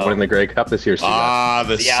 CFL. Who do you got winning the Grey Cup this year? Steve?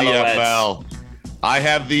 The CFL. I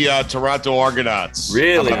have the Toronto Argonauts.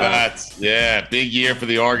 Really? Yeah, big year for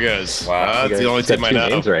the Argos. Wow, that's the only team I know.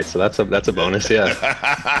 Names right, so that's a bonus. Yeah,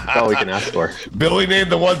 that's all we can ask for. Billy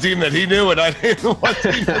named the one team that he knew, and I named the one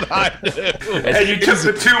team that I knew. And you took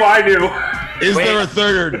the 2 I knew. Is there a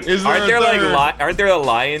third? Aren't there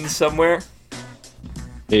Lions somewhere?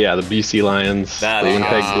 Yeah, the BC Lions, the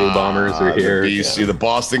Winnipeg Blue Bombers are here. The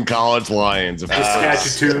Boston College Lions.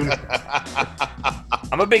 Saskatchewan.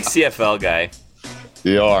 I'm a big CFL guy.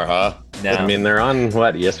 You are, huh? No. I mean, they're on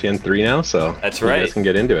ESPN 3 now, so that's right. You guys can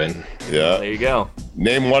get into it. Yeah, there you go.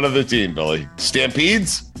 Name one of the team, Billy.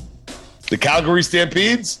 Stampedes? The Calgary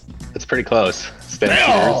Stampedes? It's pretty close.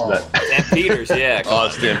 Stampeders, yeah.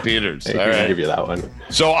 Stampeders. All right, give you that one.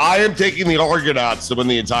 So I am taking the Argonauts to win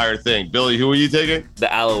the entire thing. Billy, who are you taking? The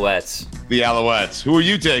Alouettes. The Alouettes. Who are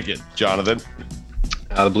you taking, Jonathan?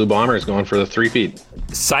 The Blue Bombers going for the 3-peat.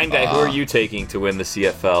 Sign guy, who are you taking to win the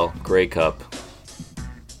CFL Grey Cup?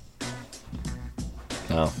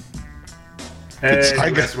 Oh. Hey, I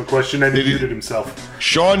asked him a question and he muted himself.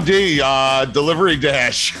 Sean D, Delivery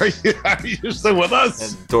Dash. Are you still with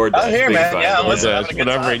us? DoorDash. I'm here, man. Yeah,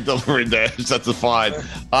 DoorDash, Delivery Dash. That's fine.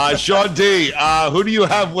 Sean D, who do you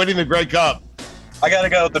have winning the Grey Cup? I got to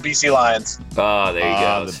go with the BC Lions. Oh, there you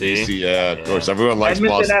go. The See? BC, yeah, of course. Everyone likes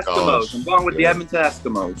Edmonton Boston Eskimos. College. I'm going with the Edmonton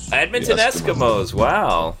Eskimos. Edmonton Eskimos.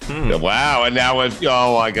 Wow. Yeah, wow. And now,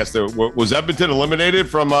 I guess was Edmonton eliminated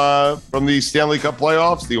from the Stanley Cup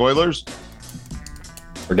playoffs? The Oilers.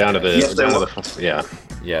 We're down to the.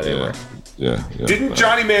 Yeah, they were. Yeah. Didn't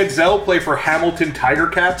Johnny Manziel play for Hamilton Tiger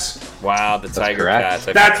Cats? Wow, the Tiger Cats.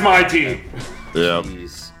 That's my team. Yeah.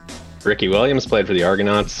 Jeez. Ricky Williams played for the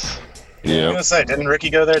Argonauts. I was gonna say, didn't Ricky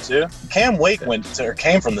go there too? Cam Wake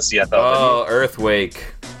came from the CFL. Oh,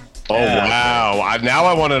 Earthwake. Oh, wow. Now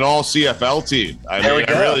I want an all CFL team. I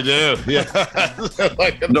really do. Yeah.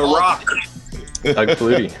 The Rock. Doug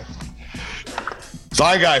Flutie.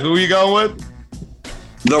 Sign guy, who are you going with?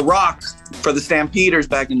 The Rock for the Stampeders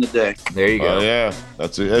back in the day. There you go. Oh, yeah.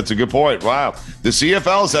 That's a good point. Wow. The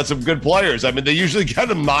CFL's had some good players. I mean, they usually get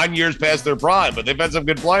them 9 years past their prime, but they've had some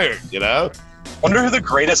good players, you know? Wonder who the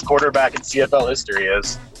greatest quarterback in CFL history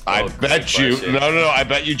is. I bet you. No. I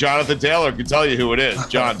bet you Jonathan Taylor can tell you who it is.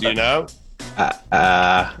 John, do you know?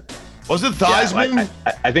 Was it Theismann? Yeah,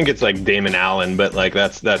 I think it's like Damon Allen, but like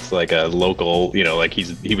that's like a local, you know, like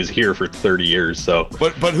he was here for 30 years. So,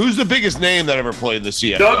 but who's the biggest name that ever played in the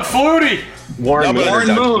CFL? Doug Flutie. Warren Moon or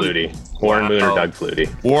Doug Flutie. Warren Moon or Doug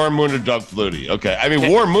Flutie. Warren Moon or Doug Flutie. Okay, I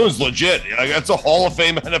mean Warren Moon's legit. Like, that's a Hall of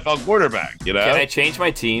Fame NFL quarterback. You know? Can I change my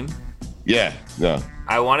team? Yeah. No.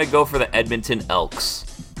 I want to go for the Edmonton Elks.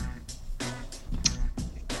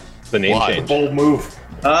 The name change. Bold move.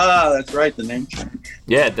 Ah, that's right, the name change.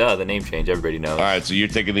 Yeah, the name change. Everybody knows. All right, so you're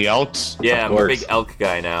taking the Elks? Yeah, I'm a big elk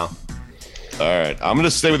guy now. All right, I'm going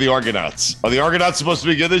to stay with the Argonauts. Are the Argonauts supposed to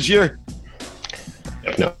be good this year?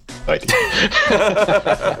 No.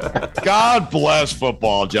 God bless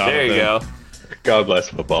football, Jonathan. There you go. God bless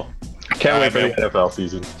football. Can't wait for the NFL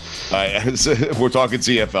season. All right, we're talking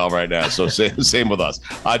CFL right now, so same with us.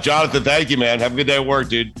 Jonathan, thank you, man. Have a good day at work,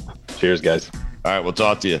 dude. Cheers, guys. All right, we'll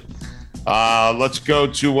talk to you. Let's go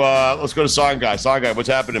to Sign Guy. Sign Guy, what's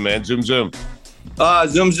happening, man? Zoom. Zoom.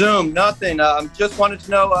 Nothing. Just wanted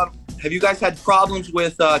to know, have you guys had problems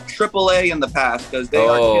with AAA in the past? Because they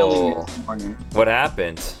are killing me this morning. What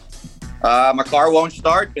happened? My car won't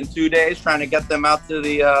start. Been 2 days trying to get them out to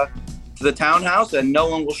the townhouse, and no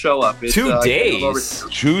one will show up. It's, 2 days?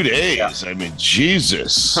 2 days? Yeah. I mean,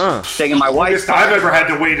 Jesus. Huh. Taking my wife. Longest I've ever had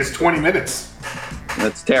to wait is 20 minutes.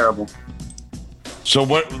 That's terrible. So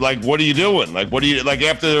what are you doing? Like, what have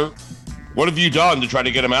you done to try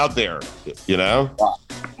to get him out there? You know?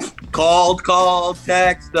 Called,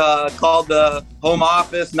 text, called the home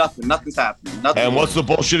office. Nothing's happening. And what's the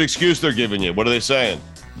bullshit excuse they're giving you? What are they saying?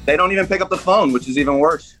 They don't even pick up the phone, which is even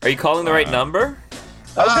worse. Are you calling the right number?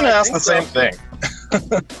 I was going to ask the same thing.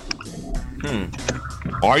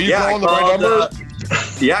 Are you calling the right number?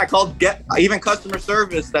 I called even customer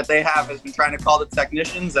service that they have has been trying to call the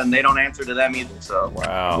technicians, and they don't answer to them either. So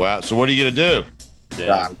wow. So what are you gonna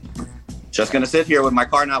do? Just gonna sit here with my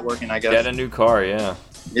car not working, I guess. Get a new car, yeah.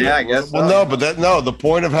 Yeah, I guess. Well, the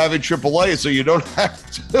point of having AAA is so you don't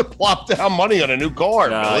have to plop down money on a new car.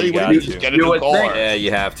 Really? Just get a new car. Yeah,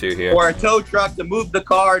 you have to here. Or a tow truck to move the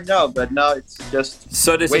car. No, it's just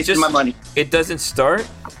wasting my money. It doesn't start?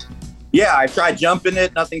 Yeah, I tried jumping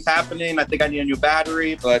it. Nothing's happening. I think I need a new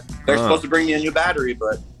battery, but they're supposed to bring me a new battery.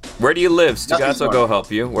 But where do you live? Stugotz will go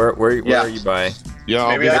help you. Where are you by? Yeah,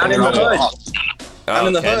 I'm in the hood. I'm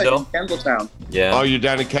in the Kendall? hood, in Kendalltown. Yeah. Oh, you're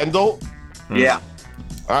down in Kendall? Yeah.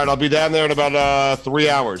 All right, I'll be down there in about 3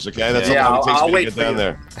 hours. Okay, that's how long it takes me to get down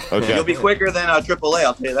there. Okay. You'll be quicker than AAA.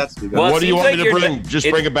 I'll tell you that, Stugotz. What do you want me to bring? Just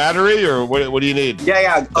bring a battery, or what do you need?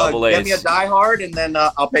 Yeah. Get me a diehard, and then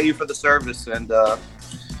I'll pay you for the service and.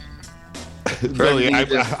 Really,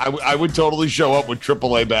 I would totally show up with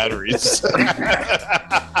AAA batteries.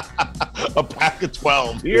 A pack of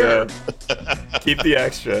 12 here. Yeah. Keep the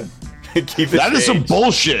extra. That is some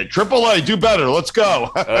bullshit. AAA, do better. Let's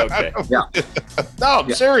go. Okay. Yeah. No,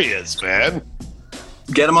 I'm serious, man.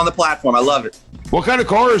 Get them on the platform. I love it. What kind of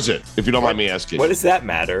car is it, if you don't mind me asking? What does that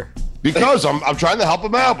matter? Because I'm trying to help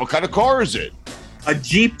him out. What kind of car is it? A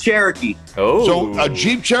Jeep Cherokee. Oh. So a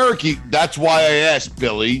Jeep Cherokee, that's why I asked,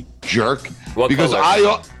 Billy, jerk. What because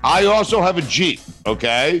color? I also have a Jeep,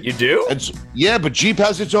 okay? You do? Yeah, but Jeep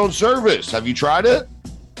has its own service. Have you tried it?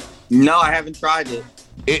 No, I haven't tried it.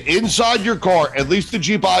 Inside your car, at least the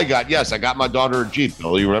Jeep I got. Yes, I got my daughter a Jeep,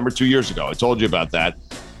 Billy. You remember 2 years ago? I told you about that.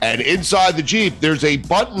 And inside the Jeep, there's a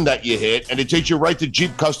button that you hit, and it takes you right to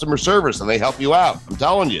Jeep customer service, and they help you out. I'm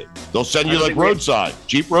telling you. They'll send you like roadside,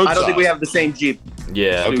 Jeep roadside. I don't think we have the same Jeep.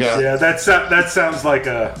 Yeah. Okay. Yeah, that sounds like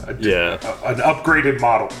an upgraded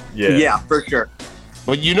model. Yeah. Yeah, for sure.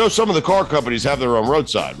 But you know some of the car companies have their own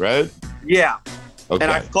roadside, right? Yeah. Okay.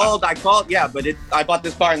 And I called, yeah, but I bought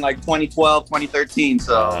this car in like 2012, 2013,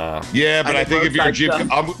 so. Yeah, but I think if you're a Jeep,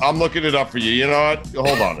 I'm looking it up for you. You know what?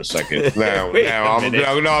 Hold on a second.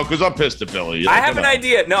 No, because I'm pissed at Billy. I have an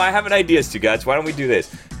idea. No, I have an idea, Stugotz. Why don't we do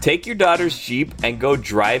this? Take your daughter's Jeep and go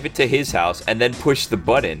drive it to his house and then push the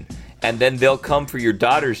button. And then they'll come for your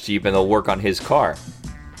daughter's Jeep and they'll work on his car.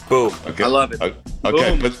 Boom. Okay. I love it.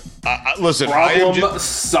 Okay, but listen. Problem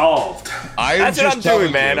solved. That's what I'm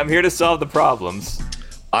doing, man. I'm here to solve the problems.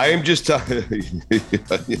 I am just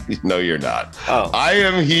no, you're not. Oh. I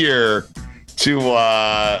am here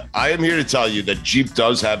to tell you that Jeep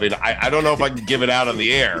does have I don't know if I can give it out on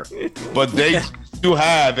the air, but they do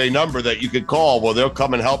have a number that you could call where they'll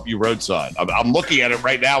come and help you roadside. I'm looking at it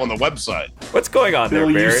right now on the website. What's going on there,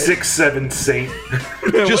 Bill, you Barrett? 6'7" saint.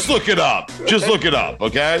 Just look it up. Just look it up,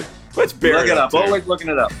 okay? What's Barrett? Look it up. there? Always looking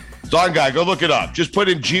it up. Don guy, go look it up. Just put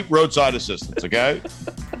in Jeep roadside assistance, okay?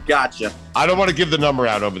 Gotcha. I don't want to give the number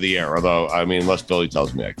out over the air, although, I mean, unless Billy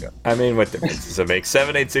tells me I can. I mean, what difference does it make?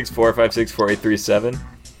 786-456-4837?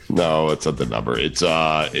 No, it's not the number. It's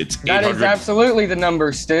 800. That is absolutely the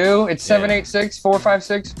number, Stu. It's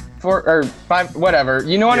 786-456-5, whatever.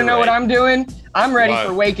 You want to know what I'm doing? I'm ready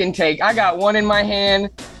for Wake and Take. I got one in my hand.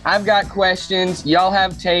 I've got questions. Y'all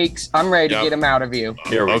have takes. I'm ready to get them out of you.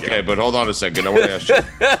 Here we go. But hold on a second. I want to ask you.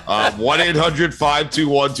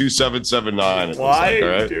 1-800-521-2779. Why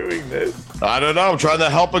are you doing this? I don't know. I'm trying to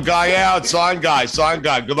help a guy out. Sign guy.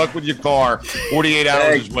 Good luck with your car. 48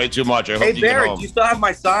 hours is way too much. I hope Hey, you get Barrett, home. do you still have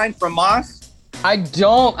my sign from Moss? I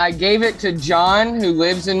don't. I gave it to John, who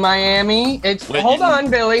lives in Miami. Hold on,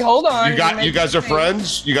 Billy. Hold on. You guys are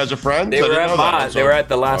friends? You guys are friends? They were at Moss. They were at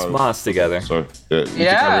the last Moss together. So,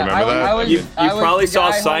 Yeah, remember that? You probably saw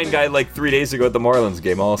a sign guy like 3 days ago at the Marlins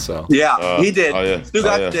game also. Yeah, he did. Oh, yeah.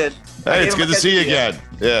 Stugotz did. Hey, it's good to see you again.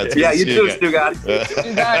 Yeah, it's good to you see too, again. Stugotz.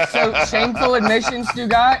 Stugotz, so shameful admission,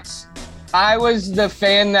 Stugotz. I was the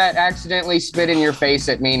fan that accidentally spit in your face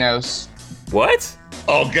at Minos. What?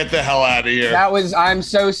 Oh, get the hell out of here. I'm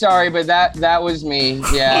so sorry, but that was me.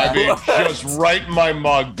 Yeah. I mean, just right in my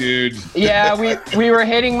mug, dude. Yeah, we were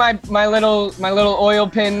hitting my little oil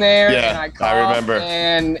pin there, Yeah, and I coughed, I remember.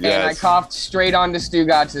 and I Yes. coughed straight onto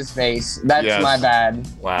Stugotz's face. That's Yes. my bad.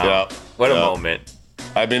 Wow. Yeah. What a Yeah. moment.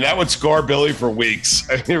 I mean, that would scar Billy for weeks.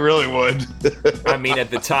 I mean, it really would. I mean,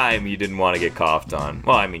 at the time, you didn't want to get coughed on.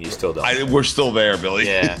 Well, I mean, you still don't. We're still there, Billy.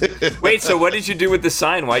 Yeah. Wait, so what did you do with the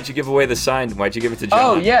sign? Why'd you give away the sign? Why'd you give it to John?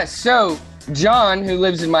 Oh, yes. So John, who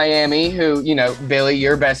lives in Miami, who, Billy,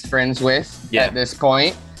 you're best friends with at this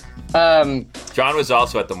point. John was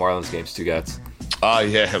also at the Marlins games, Stugotz.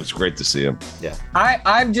 Yeah, it was great to see him. Yeah.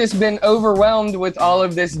 I've just been overwhelmed with all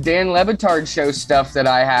of this Dan Le Batard show stuff that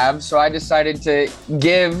I have, so I decided to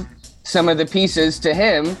give some of the pieces to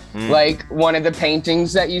him, like one of the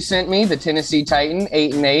paintings that you sent me, the Tennessee Titan,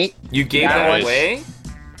 8-8. You gave it away?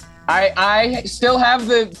 I still have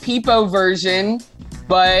the Peepo version,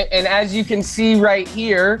 and as you can see right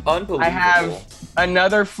here, I have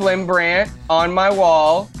another Flimbrant on my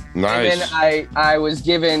wall. Nice. And then I was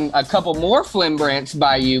given a couple more Flimbrants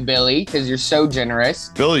by you, Billy, because you're so generous.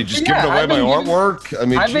 Billy, just giving away my artwork? I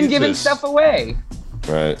mean, I've been giving Jesus. stuff away.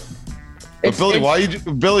 Right. But Billy,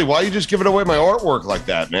 why you just giving away my artwork like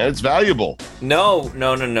that, man? It's valuable. No.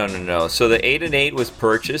 So the 8-8 was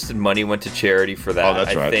purchased and money went to charity for that. Oh,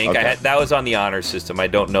 that's right. I think Okay. that was on the honor system. I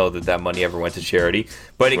don't know that money ever went to charity,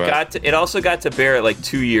 but it also got to Barrett like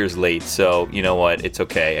 2 years late. So you know what? It's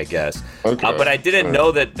okay, I guess. Okay. But I didn't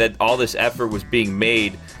know that all this effort was being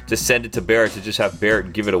made to send it to Barrett, to just have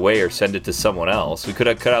Barrett give it away or send it to someone else. We could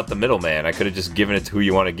have cut out the middleman. I could have just given it to who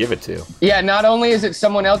you want to give it to. Yeah, not only is it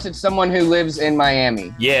someone else, it's someone who lives in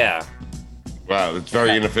Miami. Yeah. Wow, it's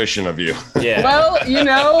very inefficient of you. Yeah. Well,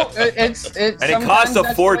 it's and it costs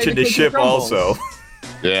a fortune to ship also.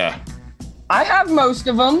 Yeah. I have most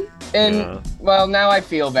of them, and well, now I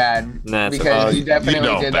feel bad because you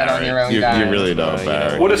definitely did that on your own dime. You really don't,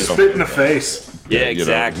 Barrett. What a spit in the face. Yeah,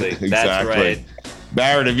 exactly. That's right.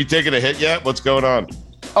 Barrett, have you taken a hit yet? What's going on?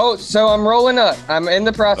 Oh, so I'm rolling up. I'm in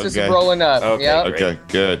the process of rolling up. Okay, yep. Okay,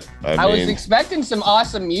 good. I was expecting some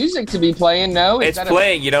awesome music to be playing. No, it's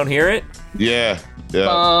playing. You don't hear it? Yeah.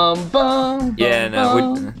 Bum, bum, yeah,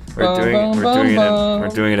 no, we're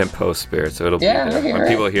doing it in post, Spirit, so it'll be there. When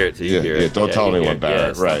people hear it, you hear it. Don't tell anyone,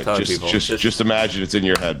 Barrett. Yeah, right? Just imagine it's in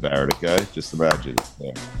your head, Barrett. Okay, just imagine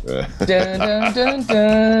it. Yeah. Dun, dun, dun,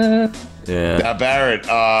 dun. Yeah. Now, Barrett,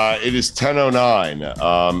 it is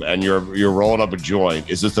 10:09, and you're rolling up a joint.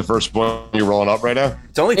 Is this the first one you're rolling up right now?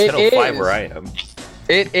 It's only 10:05 where I am.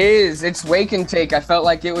 It is. It's Wake and Take. I felt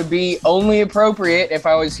like it would be only appropriate if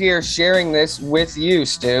I was here sharing this with you,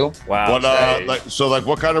 Stu. Wow.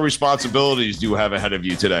 What kind of responsibilities do you have ahead of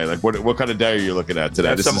you today? Like, what kind of day are you looking at today?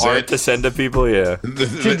 Have some art to send to people. Yeah.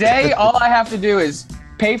 Today, all I have to do is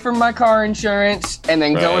pay for my car insurance, and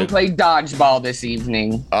then go Right. and play dodgeball this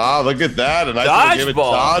evening. Oh, look at that. A nice little game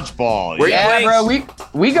of dodgeball. Yeah, bro,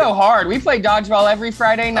 we go hard. We play dodgeball every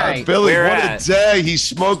Friday night. Billy, what a day. He's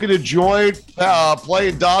smoking a joint,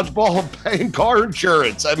 playing dodgeball, and paying car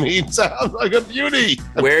insurance. I mean, sounds like a beauty.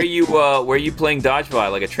 Where are you playing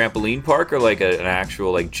dodgeball? Like a trampoline park or like an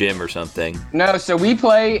actual like gym or something? No, so we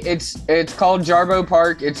play, it's called Jarbo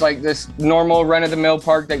Park. It's like this normal run-of-the-mill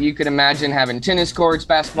park that you could imagine having tennis courts,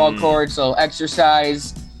 basketball courts, little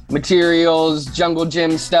exercise materials, jungle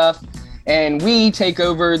gym stuff. And we take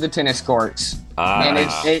over the tennis courts. And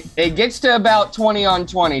it gets to about 20 on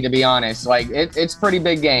 20, to be honest. Like, it's pretty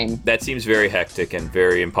big game. That seems very hectic and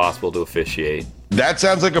very impossible to officiate. That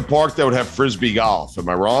sounds like a park that would have frisbee golf. Am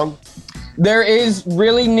I wrong? There is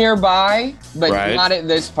really nearby, but Right. not at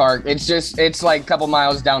this park. It's like a couple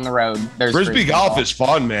miles down the road. There's Frisbee golf is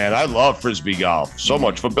fun, man. I love frisbee golf so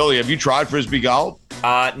much. But Billy, have you tried frisbee golf?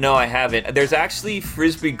 No, I haven't. There's actually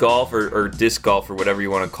frisbee golf or disc golf or whatever you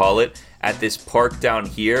want to call it at this park down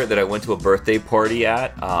here that I went to a birthday party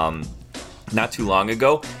at not too long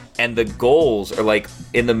ago. And the goals are like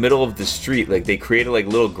in the middle of the street. Like they created like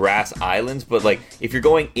little grass islands, but like if you're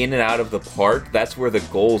going in and out of the park, that's where the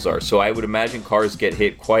goals are. So I would imagine cars get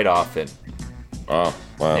hit quite often. Oh,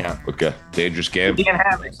 wow. Yeah. Okay. Dangerous game. Indian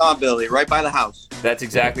hammocks, huh, Billy? Right by the house. That's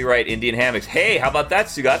exactly right. Indian hammocks. Hey, how about that,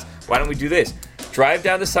 Stugotz? Why don't we do this? Drive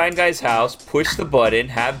down to Sign Guy's house, push the button,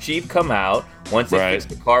 have Jeep come out. Once they fix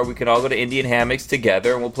the car, we can all go to Indian hammocks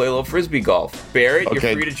together and we'll play a little frisbee golf. Barrett, you're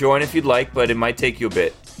free to join if you'd like, but it might take you a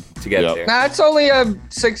bit to get there. Nah, it's only a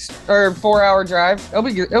 6 or 4 hour drive. It'll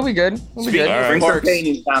be good. It'll be good. Bring some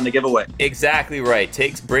paintings down to give away. Exactly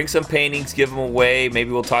right. Bring some paintings, give them away.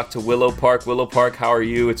 Maybe we'll talk to Willow Park. Willow Park, how are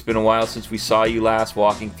you? It's been a while since we saw you last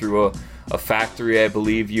walking through a factory, I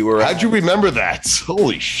believe you were. How'd you remember that?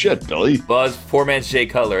 Holy shit, Billy. Buzz, poor man's Jay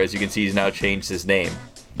Cutler. As you can see, he's now changed his name.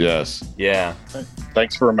 Yes. Yeah.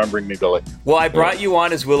 Thanks for remembering me, Billy. Well, I brought you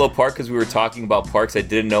on as Willow Park because we were talking about parks. I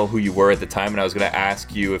didn't know who you were at the time, and I was going to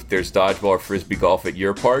ask you if there's dodgeball or frisbee golf at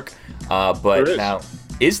your park. But There is. now,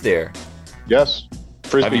 is there? Yes.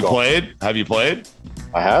 Frisbee Have you golf. played? Have you played?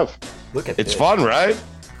 I have. Look at It's this. fun, right?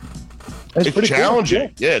 It's It's pretty cool,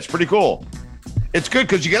 challenging. Yeah, it's pretty cool. It's good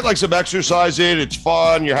because you get like some exercise in. It's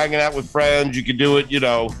fun. You're hanging out with friends. You can do it, you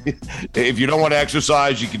know. If you don't want to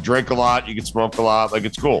exercise, you can drink a lot. You can smoke a lot. Like,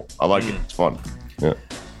 it's cool. I like it. It's fun. Yeah.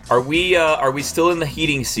 Are we still in the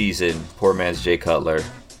heating season, poor man's Jay Cutler?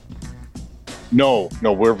 No,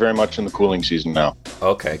 we're very much in the cooling season now.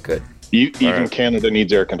 Okay, good. Even Canada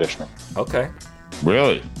needs air conditioning. Okay.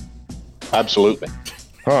 Really? Absolutely.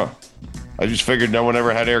 Huh. I just figured no one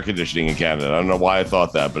ever had air conditioning in Canada. I don't know why I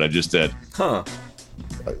thought that, but I just did. Huh.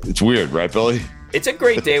 It's weird, right, Billy? It's a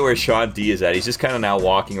great day where Sean D is at. He's just kind of now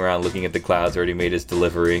walking around looking at the clouds. Already made his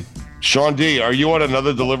delivery. Sean D, are you on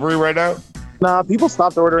another delivery right now? Nah, people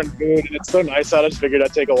stopped ordering food, and it's so nice out. I just figured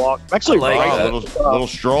I'd take a walk. I'm actually I like right that. A little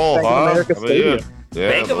stroll, Bank of huh? America How about you? Stadium. Yeah,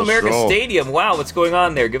 Bank of little America stroll. Stadium. Wow, what's going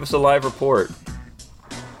on there? Give us a live report.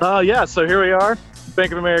 Yeah, so here we are,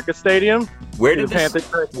 Bank of America Stadium. Where did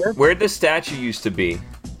Panthers right here. where did the statue used to be?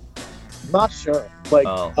 Not sure. Like,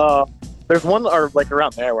 there's one like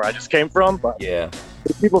around there where I just came from, but yeah,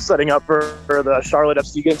 there's people setting up for the Charlotte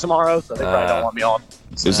FC game tomorrow, so they probably don't want me on.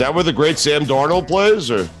 Is that where the great Sam Darnold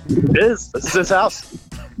plays, or? It is. This is his house.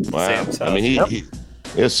 Wow. Sam's I mean, house.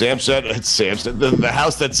 yeah, Sam said it's Sam's the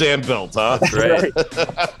house that Sam built, huh? That's right.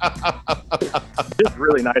 It's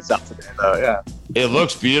really nice out today, though. Yeah. It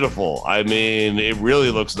looks beautiful. I mean, it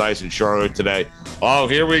really looks nice in Charlotte today. Oh,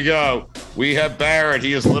 here we go. We have Barrett.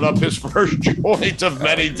 He has lit up his first joint of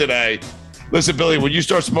many today. Listen, Billy, when you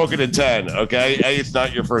start smoking at 10, okay, A, it's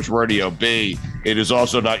not your first rodeo. B, it is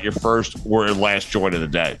also not your first or last joint of the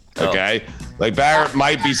day, okay? Like, Barrett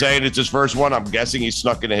might be saying it's his first one. I'm guessing he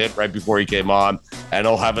snuck in a hit right before he came on, and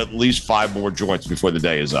he'll have at least 5 more joints before the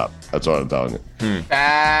day is up. That's what I'm telling you.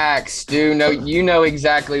 Facts, dude. No, you know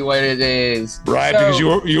exactly what it is. Right, So-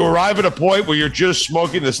 because you arrive at a point where you're just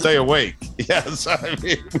smoking to stay awake. Yes, I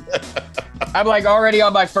mean... I'm like already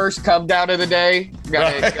on my first cub down of the day.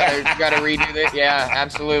 Gotta redo it. Yeah,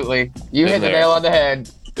 absolutely. You hit the there. nail on the head.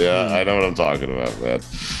 Yeah, I know what I'm talking about, man.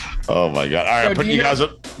 Oh, my God. All right, So I'm putting you guys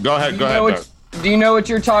up. Go ahead, go ahead. Do you know what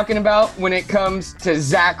you're talking about when it comes to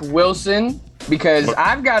Zach Wilson? Because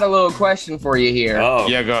I've got a little question for you here. Oh,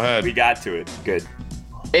 yeah, go ahead. We got to it. Good.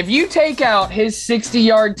 If you take out his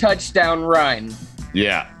 60-yard touchdown run,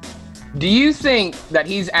 Yeah. do you think that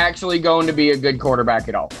he's actually going to be a good quarterback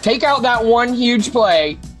at all? Take out that one huge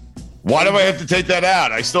play. Why do I have to take that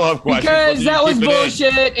out? I still have questions. Because that was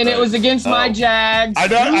bullshit, and it was against my Jags. I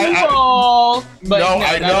know.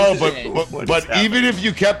 I know, but even if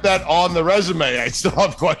you kept that on the resume, I still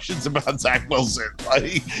have questions about Zach Wilson.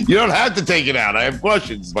 Like, you don't have to take it out. I have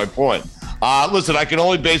questions. Is my point. Listen, I can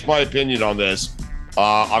only base my opinion on this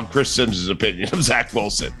on Chris Sims' opinion of Zach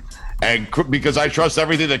Wilson, and because I trust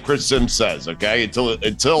everything that Chris Sims says. Okay,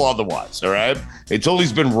 until otherwise. All right, until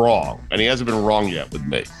he's been wrong, and he hasn't been wrong yet with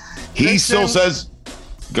me. He still says,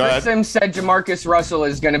 go ahead. Chris Sims said Jamarcus Russell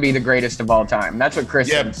is going to be the greatest of all time. That's what Chris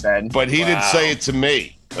Sims said. But he didn't say it to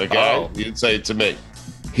me, okay? He didn't say it to me.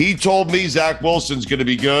 He told me Zach Wilson's going to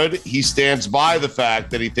be good. He stands by the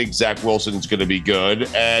fact that he thinks Zach Wilson's going to be good.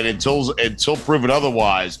 And until proven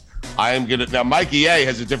otherwise, I am going to – now, Mikey A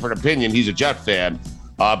has a different opinion. He's a Jet fan.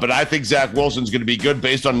 But I think Zach Wilson's going to be good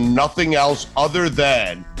based on nothing else other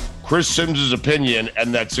than Chris Sims' opinion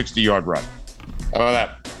and that 60-yard run. How about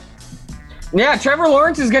that? Yeah, Trevor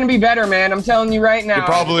Lawrence is going to be better, man. I'm telling you right now. You're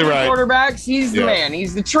probably right. Quarterbacks, he's the man.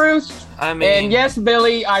 He's the truth. I mean, and yes,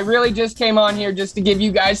 Billy, I really just came on here just to give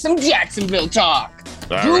you guys some Jacksonville talk.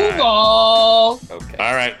 All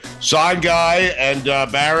right. Sign Guy and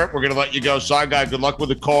Barrett, we're going to let you go. Sign Guy, good luck with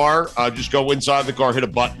the car. Just go inside the car, hit a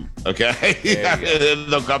button, okay?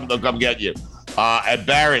 They'll come get you. And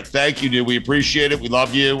Barrett, thank you, dude. We appreciate it. We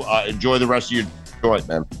love you. Enjoy the rest of your joint,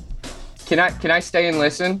 man. Can I stay and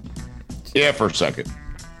listen? Yeah, for a second.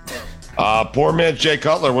 Poor man Jay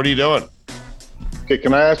Cutler, what are you doing? Okay,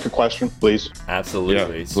 can I ask a question, please?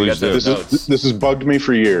 Absolutely. Yeah, please do. This has bugged me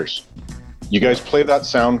for years. You guys play that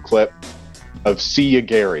sound clip of "See Ya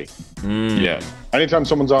Gary." Yeah. Anytime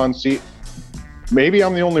someone's on, maybe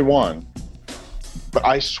I'm the only one, but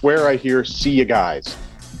I swear I hear "See Ya Guys."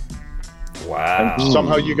 Wow. And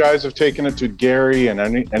somehow you guys have taken it to Gary, and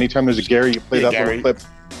anytime there's a Gary, you play that little clip.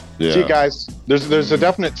 Yeah. See you guys. There's a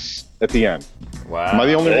definite at the end. Wow. Am I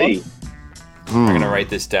the only one? We're going to write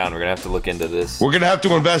this down. We're going to have to look into this. We're going to have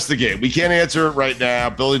to investigate. We can't answer it right now.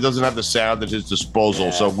 Billy doesn't have the sound at his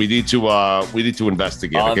disposal, so we need to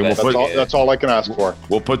investigate. Okay, that's all I can ask for.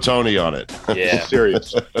 We'll put Tony on it. Yeah. I'm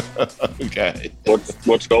serious. Okay.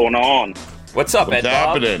 What's going on? What's up, What's Ed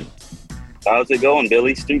happening? How's it going,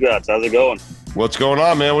 Billy? Stugatz, how's it going? What's going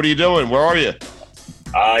on, man? What are you doing? Where are you?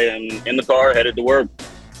 I am in the car headed to work.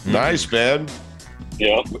 Nice, man.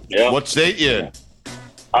 Yeah. What state you in?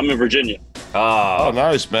 I'm in Virginia. Oh,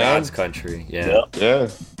 nice, man. God's country. Yeah.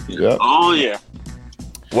 Oh, yeah.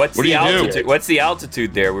 What's What do the you do? altitude? What's the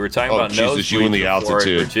altitude there? We were talking about Jesus, you and the nosebleeds before in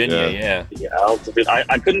altitude. Virginia, yeah. Yeah, altitude.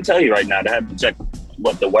 I couldn't tell you right now. I had to check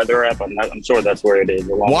what the weather app. I'm sure that's where it is.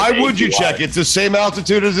 Why would you check? It's the same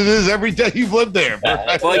altitude as it is every day you've lived there.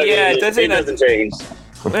 Well, yeah, it doesn't change.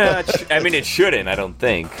 Well, I mean, it shouldn't. I don't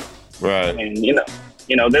think. Right. I mean,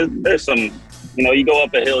 there's some. You go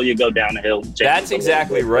up a hill, you go down a hill. That's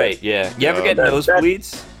exactly right. Yeah. You ever get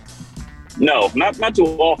nosebleeds? No, not too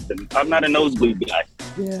often. I'm not a nosebleed guy.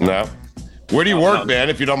 Yeah. No. Where do you work, man?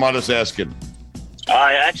 If you don't mind us asking.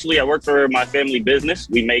 I work for my family business.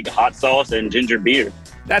 We make hot sauce and ginger beer.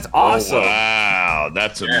 That's awesome. Oh, wow,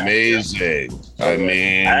 that's amazing. I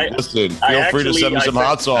mean, listen, feel free to send me some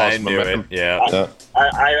hot sauce. I knew it. Yeah.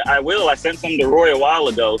 I will. I sent some to Roy a while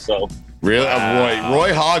ago. So. Really,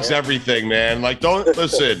 Roy hogs everything, man. Like, don't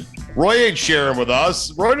listen. Roy ain't sharing with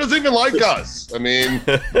us. Roy doesn't even like us. I mean,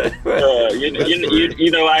 I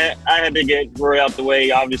had to get Roy out the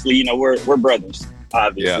way. Obviously, we're brothers.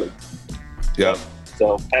 Obviously. Yeah.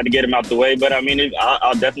 So had to get him out the way. But I mean,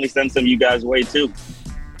 I'll definitely send some of you guys away too.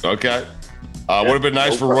 Okay. Would have been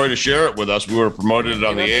nice for Roy to share it with us. We would have promoted it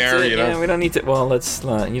on the air. Yeah, we don't need to. Well, let's.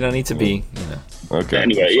 You don't need to be. Okay.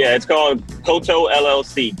 Anyway, yeah, it's called Koto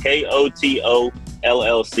LLC. KOTO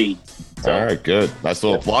LLC. So, all right, good. Nice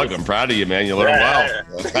little plug. I'm proud of you, man. You learned well.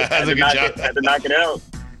 That's a good job. Had to knock it out.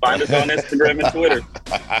 Find us on Instagram and Twitter.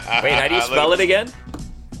 Wait, how do you spell it again?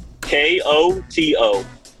 KOTO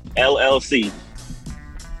LLC.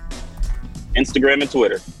 Instagram and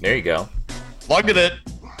Twitter. There you go. Plugging it.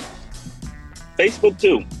 Facebook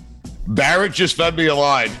too. Barrett just fed me a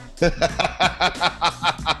line.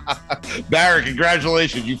 Barrett,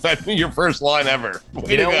 congratulations. You fed me your first line ever.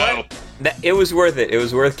 Way to go. What? It was worth it. It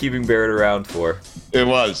was worth keeping Barrett around for. It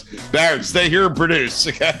was. Barrett, stay here and produce,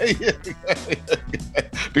 okay?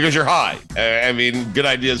 Because you're high. I mean, good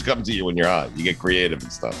ideas come to you when you're high. You get creative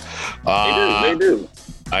and stuff. They do.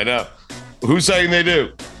 I know. Who's saying they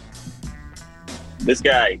do? This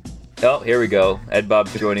guy. Oh, here we go. Ed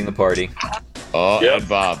Bob's joining the party. Oh, yep. Ed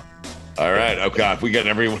Bob. All right. Oh God, we got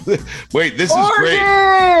everyone. Wait, this is great.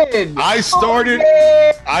 I started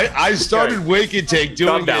Wake and Take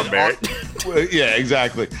doing it. Yeah,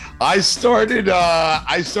 exactly. I started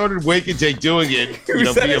Wake and Take doing it. You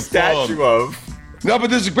set via a statue phone. of. No,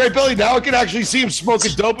 but this is great, Billy. Now I can actually see him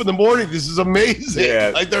smoking dope in the morning. This is amazing.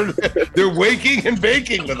 Yeah. Like they're waking and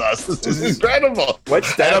baking with us. This is incredible. What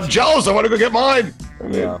statue? And I'm jealous. I want to go get mine.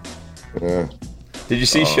 Yeah. Did you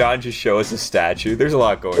see Sean just show us a statue? There's a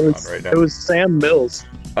lot going on right now. It was Sam Mills.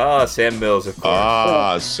 Oh, Sam Mills, of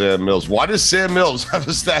course. Sam Mills. Why does Sam Mills have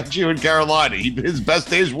a statue in Carolina? His best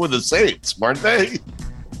days were the Saints, weren't they?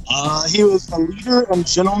 He was a leader and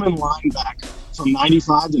gentleman linebacker from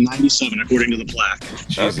 95 to 97, according to the plaque.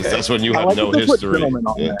 Jesus, that's when you have no history.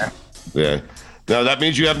 Yeah. No, that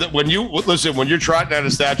means you have when you're trotting out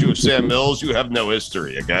a statue of Sam Mills, you have no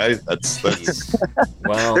history. Okay, that's.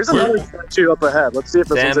 Wow. There's another statue up ahead. Let's see if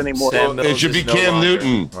this one's any more. It should be Cam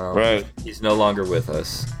Newton, right? He's no longer with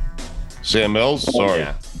us. Sam Mills, sorry.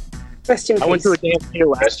 Yeah. I went to the game here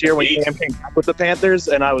last year when Cam came back with the Panthers,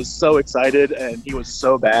 and I was so excited, and he was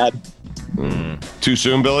so bad. Too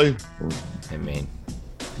soon, Billy? I mean.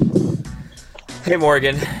 Hey,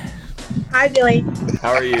 Morgan. Hi, Billy.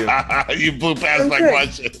 How are you? You blew past my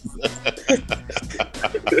question.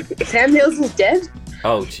 Sam Mills is dead?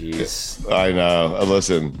 Oh, jeez. I know.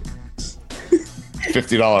 Listen.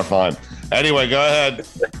 $50 fine. Anyway, go ahead.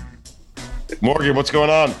 Morgan, what's going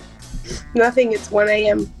on? Nothing. It's 1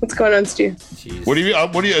 a.m. What's going on, Stu? Jeez. What do you?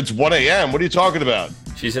 It's 1 a.m. What are you talking about?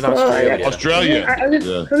 She's in Australia. Yeah. Australia. I live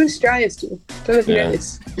in Australia, Stu. Don't know if you know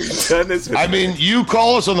this. I mean, you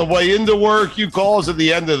call us on the way into work. You call us at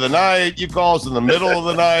the end of the night. You call us in the middle of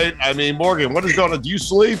the night. I mean, Morgan, what is going on? Do you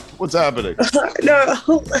sleep? What's happening? No.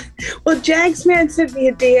 Well, Jags man sent me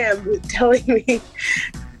a DM telling me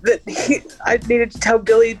that I needed to tell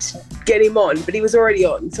Billy to get him on, but he was already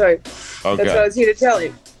on. So that's what I was here to tell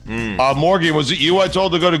him. Morgan, was it you I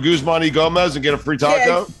told to go to Guzman y Gomez and get a free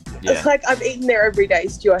taco? Yeah. It's like I've eaten there every day,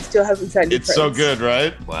 Stu. I still haven't found any It's friends. so good,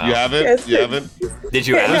 right? Wow. You haven't? Yes. You haven't? Did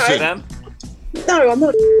you ask for them? No, I'm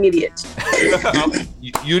not an idiot.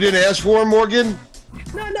 You didn't ask for them, Morgan?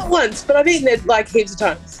 No, not once, but I've eaten it like heaps of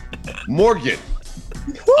times. Morgan,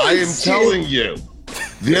 I am telling you,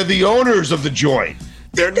 they're the owners of the joint.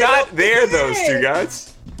 They're not there, those two guys.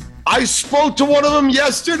 I spoke to one of them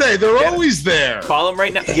yesterday. They're always there. Call them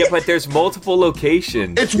right now. Yeah, but there's multiple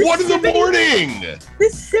locations. It's 1 in the morning.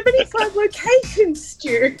 There's 75 locations,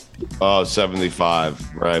 Stu. Oh,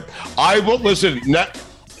 75. Right. I will listen.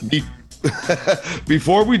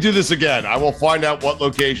 Before we do this again, I will find out what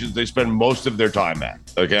locations they spend most of their time at.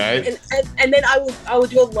 Okay. And then I will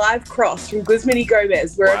do a live cross from Guzman y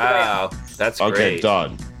Gomez wherever they are. Wow, that's great. Okay,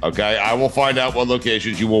 done. Okay, I will find out what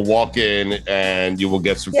locations you will walk in and you will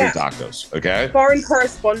get some free tacos. Okay. Foreign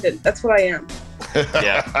correspondent. That's what I am.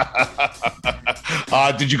 Yeah.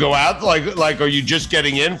 Did you go out? Like, are you just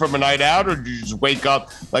getting in from a night out, or did you just wake up?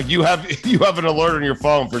 Like, you have an alert on your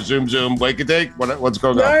phone for Zoom Wake and Take. What's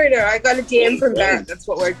going on? No, I got a DM from Barrett. That's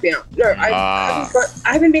what woke me up. No, I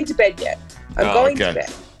haven't been to bed yet. I'm going to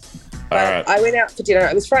bed. But All right. I went out for dinner.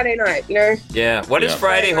 It was Friday night, you know. Yeah. What does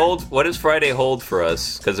Friday hold? What does Friday hold for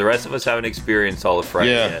us? Because the rest of us haven't experienced all of Friday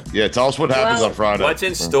yet. Yeah. Tell us what happens on Friday. What's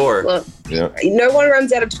in store? Look, Yeah. no one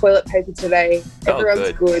runs out of toilet paper today. Oh,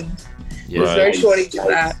 Everyone's good. Yeah. There's no shortage of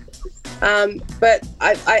that. But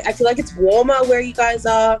I feel like it's warmer where you guys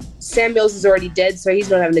are. Sam Mills is already dead, so he's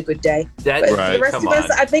not having a good day. That's but for the rest of us,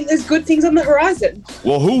 I think there's good things on the horizon.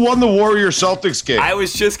 Well, who won the Warrior-Celtics game? I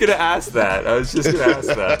was just gonna ask that. I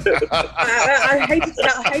hate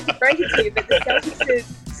to break it to you, but the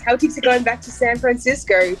Celtics are going back to San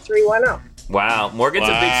Francisco 3-1 up. Wow, Morgan's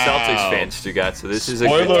a big Celtics fan, Stugat, so this is a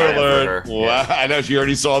Spoiler good time alert. for her. Wow, I know she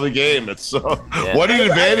already saw the game. It's so. What an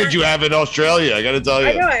advantage you have in Australia, I got to tell you.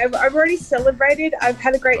 I know. I've already celebrated. I've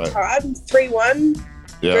had a great time. 3-1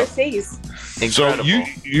 overseas. So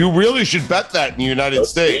you really should bet that in the United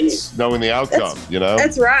States, knowing the outcome,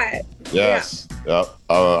 That's right. Yes. Yeah.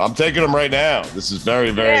 I'm taking them right now. This is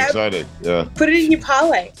very, very exciting. Yeah. Put it in your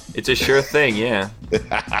parlay. It's a sure thing, yeah.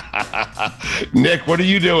 Nick, what are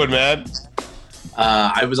you doing, man?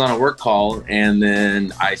 I was on a work call, and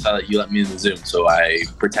then I saw that you let me in the Zoom, so I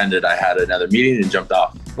pretended I had another meeting and jumped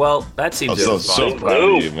off. Well, that seems so proud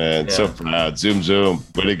of you, man. Yeah. So proud. Zoom.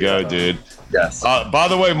 Way to go, dude. Yes. By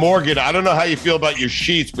the way, Morgan, I don't know how you feel about your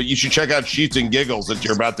sheets, but you should check out Sheets and Giggles that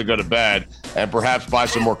you're about to go to bed, and perhaps buy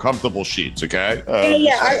some more comfortable sheets, okay?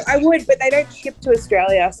 I would, but they don't ship to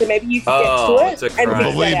Australia, so maybe you could get to it and fix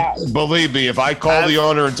that out. Believe me, if I call the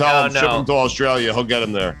owner and tell him ship them to Australia, he'll get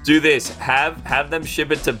them there. Do this. Have them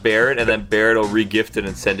ship it to Barrett, and then Barrett will re-gift it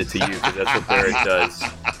and send it to you, because that's what Barrett does.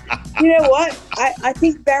 You know what? I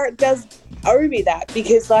think Barrett does owe me that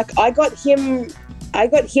because like I got him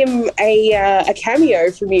a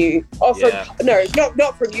cameo from you. Or from no,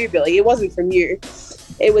 not from you, Billy. It wasn't from you.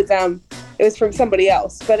 It was from somebody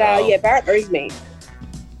else. But yeah, Barrett owes me.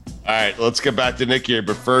 All right, let's get back to Nick here.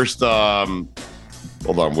 But first,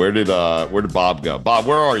 hold on. Where did Bob go? Bob,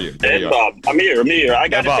 where are you? Ed Bob, I'm here. I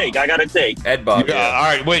got a take. Ed Bob. All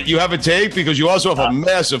right, wait. You have a take because you also have a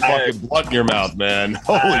massive fucking blunt in your mouth, man.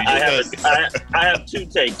 Holy shit! I have two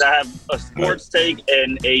takes. I have a sports take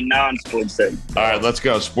and a non-sports take. All right, let's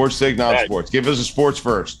go. Sports take, non-sports. Give us a sports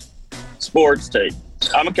first. Sports take.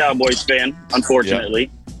 I'm a Cowboys fan,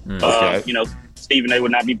 unfortunately. Okay. Stephen A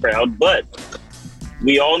would not be proud, but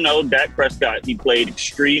we all know Dak Prescott. He played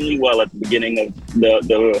extremely well at the beginning of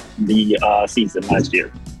the season last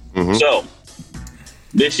year. Mm-hmm. So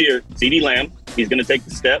this year, CeeDee Lamb, he's going to take the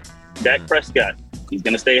step. Dak Prescott, he's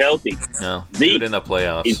going to stay healthy. No, Zeke in the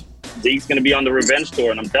playoffs. Zeke's going to be on the revenge tour,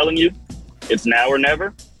 and I'm telling you, it's now or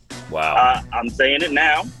never. Wow. I'm saying it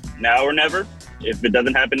now or never. If it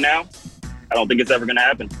doesn't happen now, I don't think it's ever going to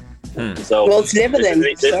happen. So well, it's never then.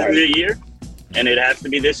 This is the year, and it has to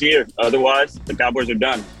be this year. Otherwise, the Cowboys are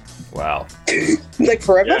done. Wow. Like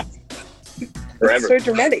forever? Yeah. Forever. So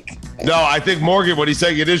dramatic. No, I think Morgan, what he's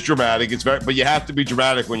saying, it is dramatic. It's but you have to be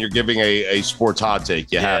dramatic when you're giving a sports hot take.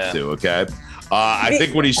 You have to, okay? I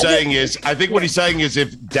think what he's saying is,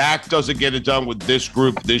 if Dak doesn't get it done with this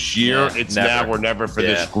group this year, it's now or never for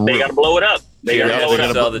this group. They got to blow it up. They got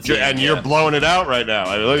to blow it up. And you're blowing it out right now.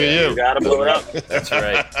 I mean, look at you. You got to blow it up. That's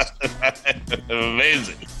right.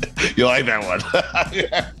 Amazing. You like that one?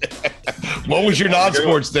 What was your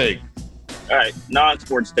non-sports take? All right,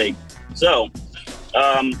 non-sports take. So,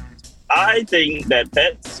 I think that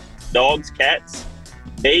pets, dogs, cats,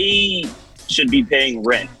 they should be paying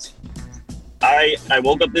rent. I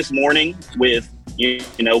woke up this morning with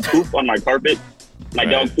poop on my carpet. My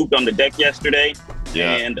dog pooped on the deck yesterday,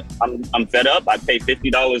 and I'm fed up. I pay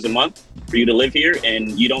 $50 a month for you to live here,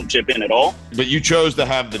 and you don't chip in at all. But you chose to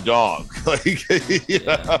have the dog.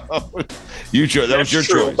 You chose. That was your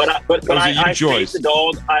choice. But I paid the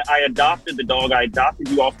dog. I adopted the dog. I adopted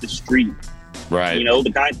you off the street. Right.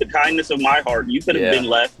 The kindness of my heart. You could have been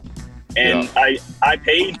left. And I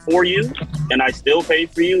paid for you, and I still paid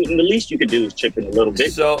for you. And the least you could do is chip in a little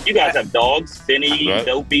bit. So you guys have dogs, Finney,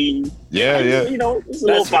 Dopey. Yeah. It's a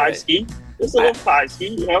little five-ski. It's a little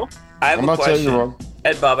five-ski, I have a question.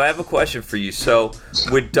 Ed Bob, I have a question for you. So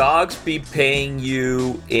would dogs be paying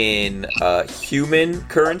you in human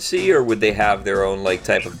currency, or would they have their own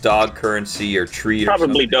type of dog currency or treat?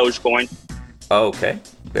 Probably Dogecoin. Oh, okay.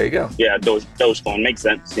 There you go. Yeah, Dogecoin makes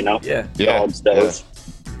sense, Yeah. Dogs, Doge.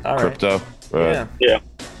 All right. Crypto. Right. Yeah.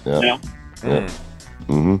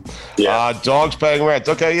 Mm-hmm. Dogs paying rent.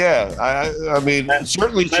 Okay, yeah. I mean,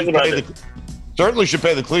 certainly should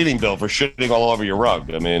pay the cleaning bill for shitting all over your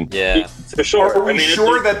rug. I mean, yeah, for sure. Are we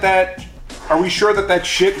sure that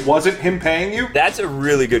shit wasn't him paying you? That's a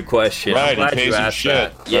really good question. Right, I'm glad he pays you his asked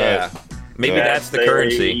shit. that. Yeah. Right. Maybe that's the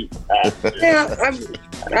currency.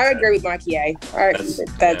 I agree with Mikey A.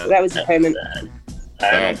 That was the payment.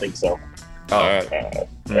 I don't think so. All right.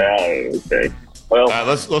 Okay. Well,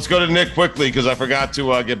 let's go to Nick quickly because I forgot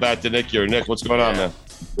to get back to Nick here. Nick, what's going on, man?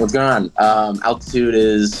 What's going on? Altitude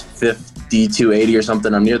is 5280 or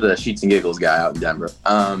something. I'm near the Sheets and Giggles guy out in Denver.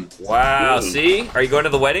 Wow. See? Are you going to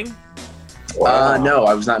the wedding? No,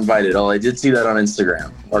 I was not invited. I did see that on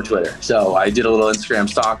Instagram or Twitter. So I did a little Instagram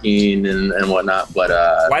stalking and whatnot. But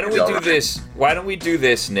why don't we do this? Why don't we do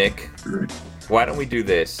this, Nick? Why don't we do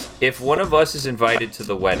this? If one of us is invited to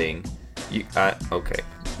the wedding, okay.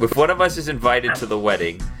 If one of us is invited to the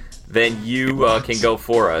wedding, then you can go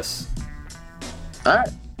for us. All right.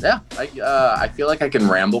 Yeah. I feel like I can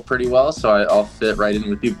ramble pretty well, so I'll fit right in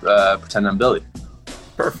with you. Pretend I'm Billy.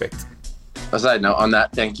 Perfect. Aside note on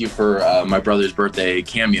that, thank you for my brother's birthday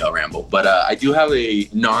cameo ramble. But I do have a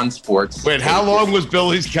non-sports. Wait, how long was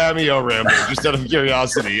Billy's cameo ramble? Just out of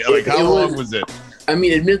curiosity, how long was it? I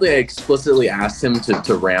mean, admittedly, I explicitly asked him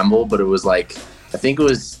to ramble, but it was I think it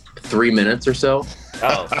was 3 minutes or so.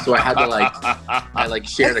 Oh. So I had to I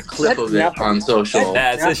shared a clip of it on social.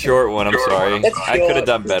 Yeah, it's a short one. I'm sorry. I could have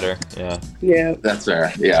done better. Yeah. Yeah. That's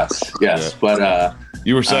fair. Yes. Yeah. But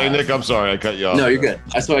you were saying, Nick, I'm sorry, I cut you off. No, you're good.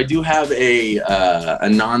 So I do have a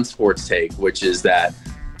non-sports take, which is that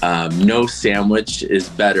no sandwich is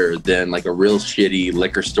better than a real shitty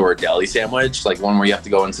liquor store deli sandwich, one where you have to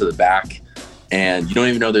go into the back and you don't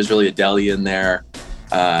even know there's really a deli in there.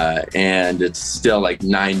 And it's still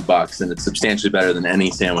 $9 and it's substantially better than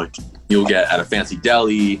any sandwich you'll get at a fancy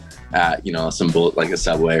deli at some like a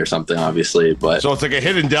Subway or something, obviously. But so it's like a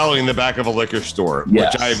hidden deli in the back of a liquor store,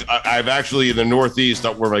 Yes. which I've actually in the Northeast,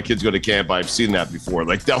 up where my kids go to camp, I've seen that before.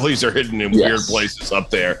 Like delis are hidden in weird places up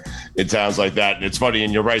there in towns like that, and it's funny.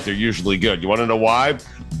 And you're right, they're usually good. You want to know why?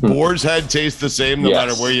 Boar's Head tastes the same no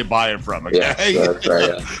matter where you buy it from. Okay, Yes, that's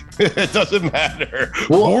right, it doesn't matter.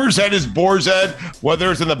 Boar's Head is Boar's Head,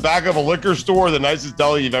 whether it's in the back of a liquor store or the nicest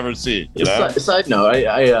deli you've ever seen. You know? Side note,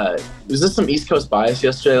 I was this some East Coast bias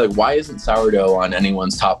yesterday? Like, why isn't sourdough on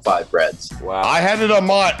anyone's top 5 breads? Wow. I had it on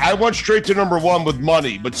mine. I went straight to number 1 with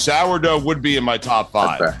money, but sourdough would be in my top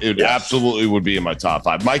 5. It absolutely would be in my top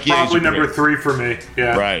 5. Mikey, probably number 3 for me.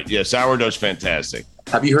 Yeah. Right. Yeah. Sourdough's fantastic.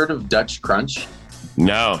 Have you heard of Dutch Crunch?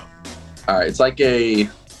 No. All right. It's like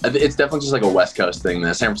it's definitely just like a West Coast thing,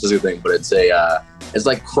 the San Francisco thing, but it's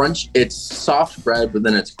like crunch. It's soft bread, but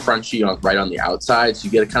then it's crunchy right on the outside. So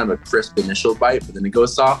you get a kind of a crisp initial bite, but then it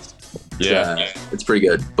goes soft. Yeah. It's pretty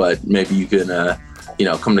good, but maybe you can,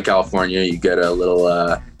 come to California, you get a little,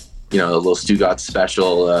 a little Stugatz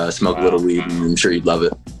special, smoke a little weed, and I'm sure you'd love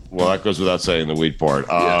it. Well, that goes without saying, the weed part.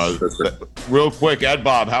 Yes, real quick, Ed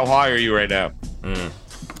Bob, how high are you right now?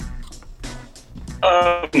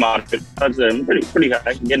 Moderate. I'd say pretty high.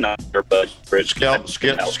 I can get under, but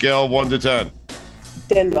Scale 1 to 10.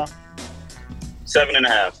 Denver.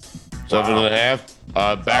 7.5.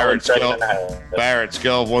 7.5. Barrett,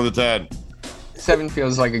 scale of 1 to 10. 7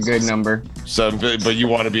 feels like a good number. 7, but you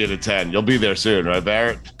want to be at a 10. You'll be there soon, right,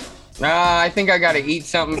 Barrett? I think I got to eat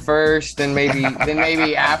something first, then maybe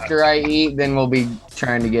after I eat, then we'll be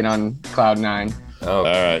trying to get on cloud 9. Oh, all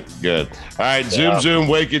right, good. All right, Zoom,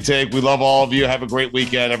 Wake and Take. We love all of you. Have a great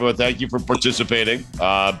weekend, everyone. Thank you for participating.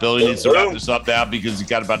 Billy needs to wrap this up now because he's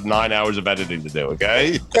got about 9 hours of editing to do.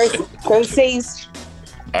 Okay. Go Seas.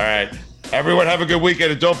 All right, everyone. Have a good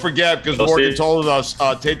weekend, and don't forget because Morgan told us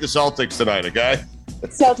take the Celtics tonight. Okay.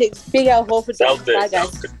 Celtics. Big Al Horford. Bye,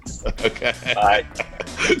 guys. Okay. Bye.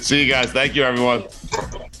 See you guys. Thank you, everyone.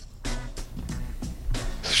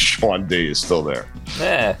 Sean D is still there.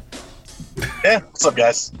 Yeah. Yeah, what's up,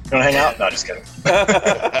 guys? You want to hang out? No, just kidding.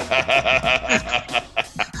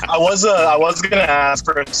 I was gonna ask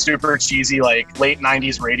for a super cheesy like late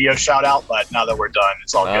 '90s radio shout out, but now that we're done,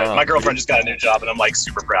 it's all good. My girlfriend just got a new job, and I'm like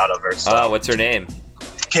super proud of her. So. What's her name?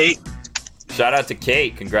 Kate. Shout out to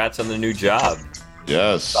Kate. Congrats on the new job.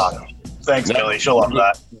 Yes. Thanks, Billy. She'll love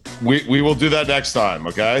that. We will do that next time.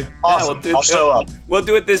 Okay. Awesome. I'll show up. We'll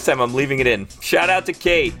do it this time. I'm leaving it in. Shout out to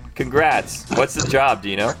Kate. Congrats. What's the job? Do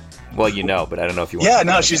you know? Well, you know, but I don't know if you want to. Yeah,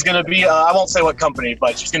 no, she's going to be, I won't say what company,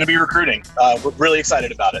 but she's going to be recruiting. We're really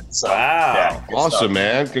excited about it. So, wow. Yeah, awesome,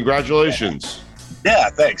 man. Congratulations. Yeah,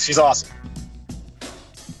 thanks. She's awesome.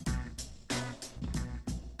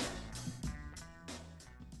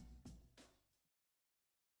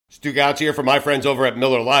 Stugotz here from my friends over at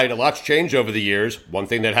Miller Lite. A lot's changed over the years. One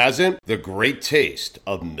thing that hasn't, the great taste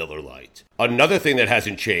of Miller Lite. Another thing that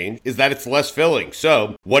hasn't changed is that it's less filling.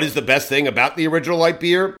 So, what is the best thing about the original light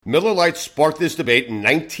beer? Miller Lite sparked this debate in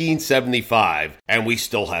 1975, and we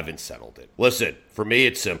still haven't settled it. Listen, for me,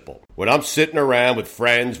 it's simple. When I'm sitting around with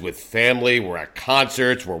friends, with family, we're at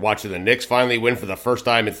concerts, we're watching the Knicks finally win for the first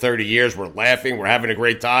time in 30 years, we're laughing, we're having a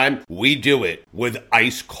great time, we do it with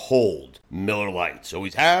ice cold Miller Lites.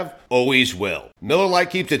 Always have, always will. Miller Lite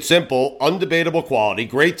keeps it simple, undebatable quality,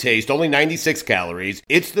 great taste, only 96 calories.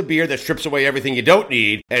 It's the beer that strips away everything you don't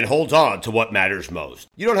need and holds on to what matters most.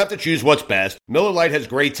 You don't have to choose what's best. Miller Lite has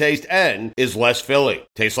great taste and is less filling.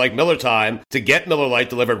 Tastes like Miller time. To get Miller Lite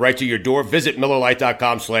delivered right to your door, visit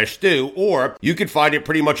MillerLite.com/stew, or you can find it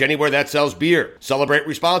pretty much anywhere that sells beer. Celebrate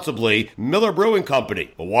responsibly. Miller Brewing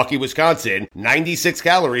Company, Milwaukee, Wisconsin. 96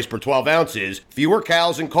 calories per 12 ounces. Fewer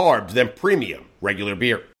calories and carbs than premium regular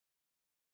beer.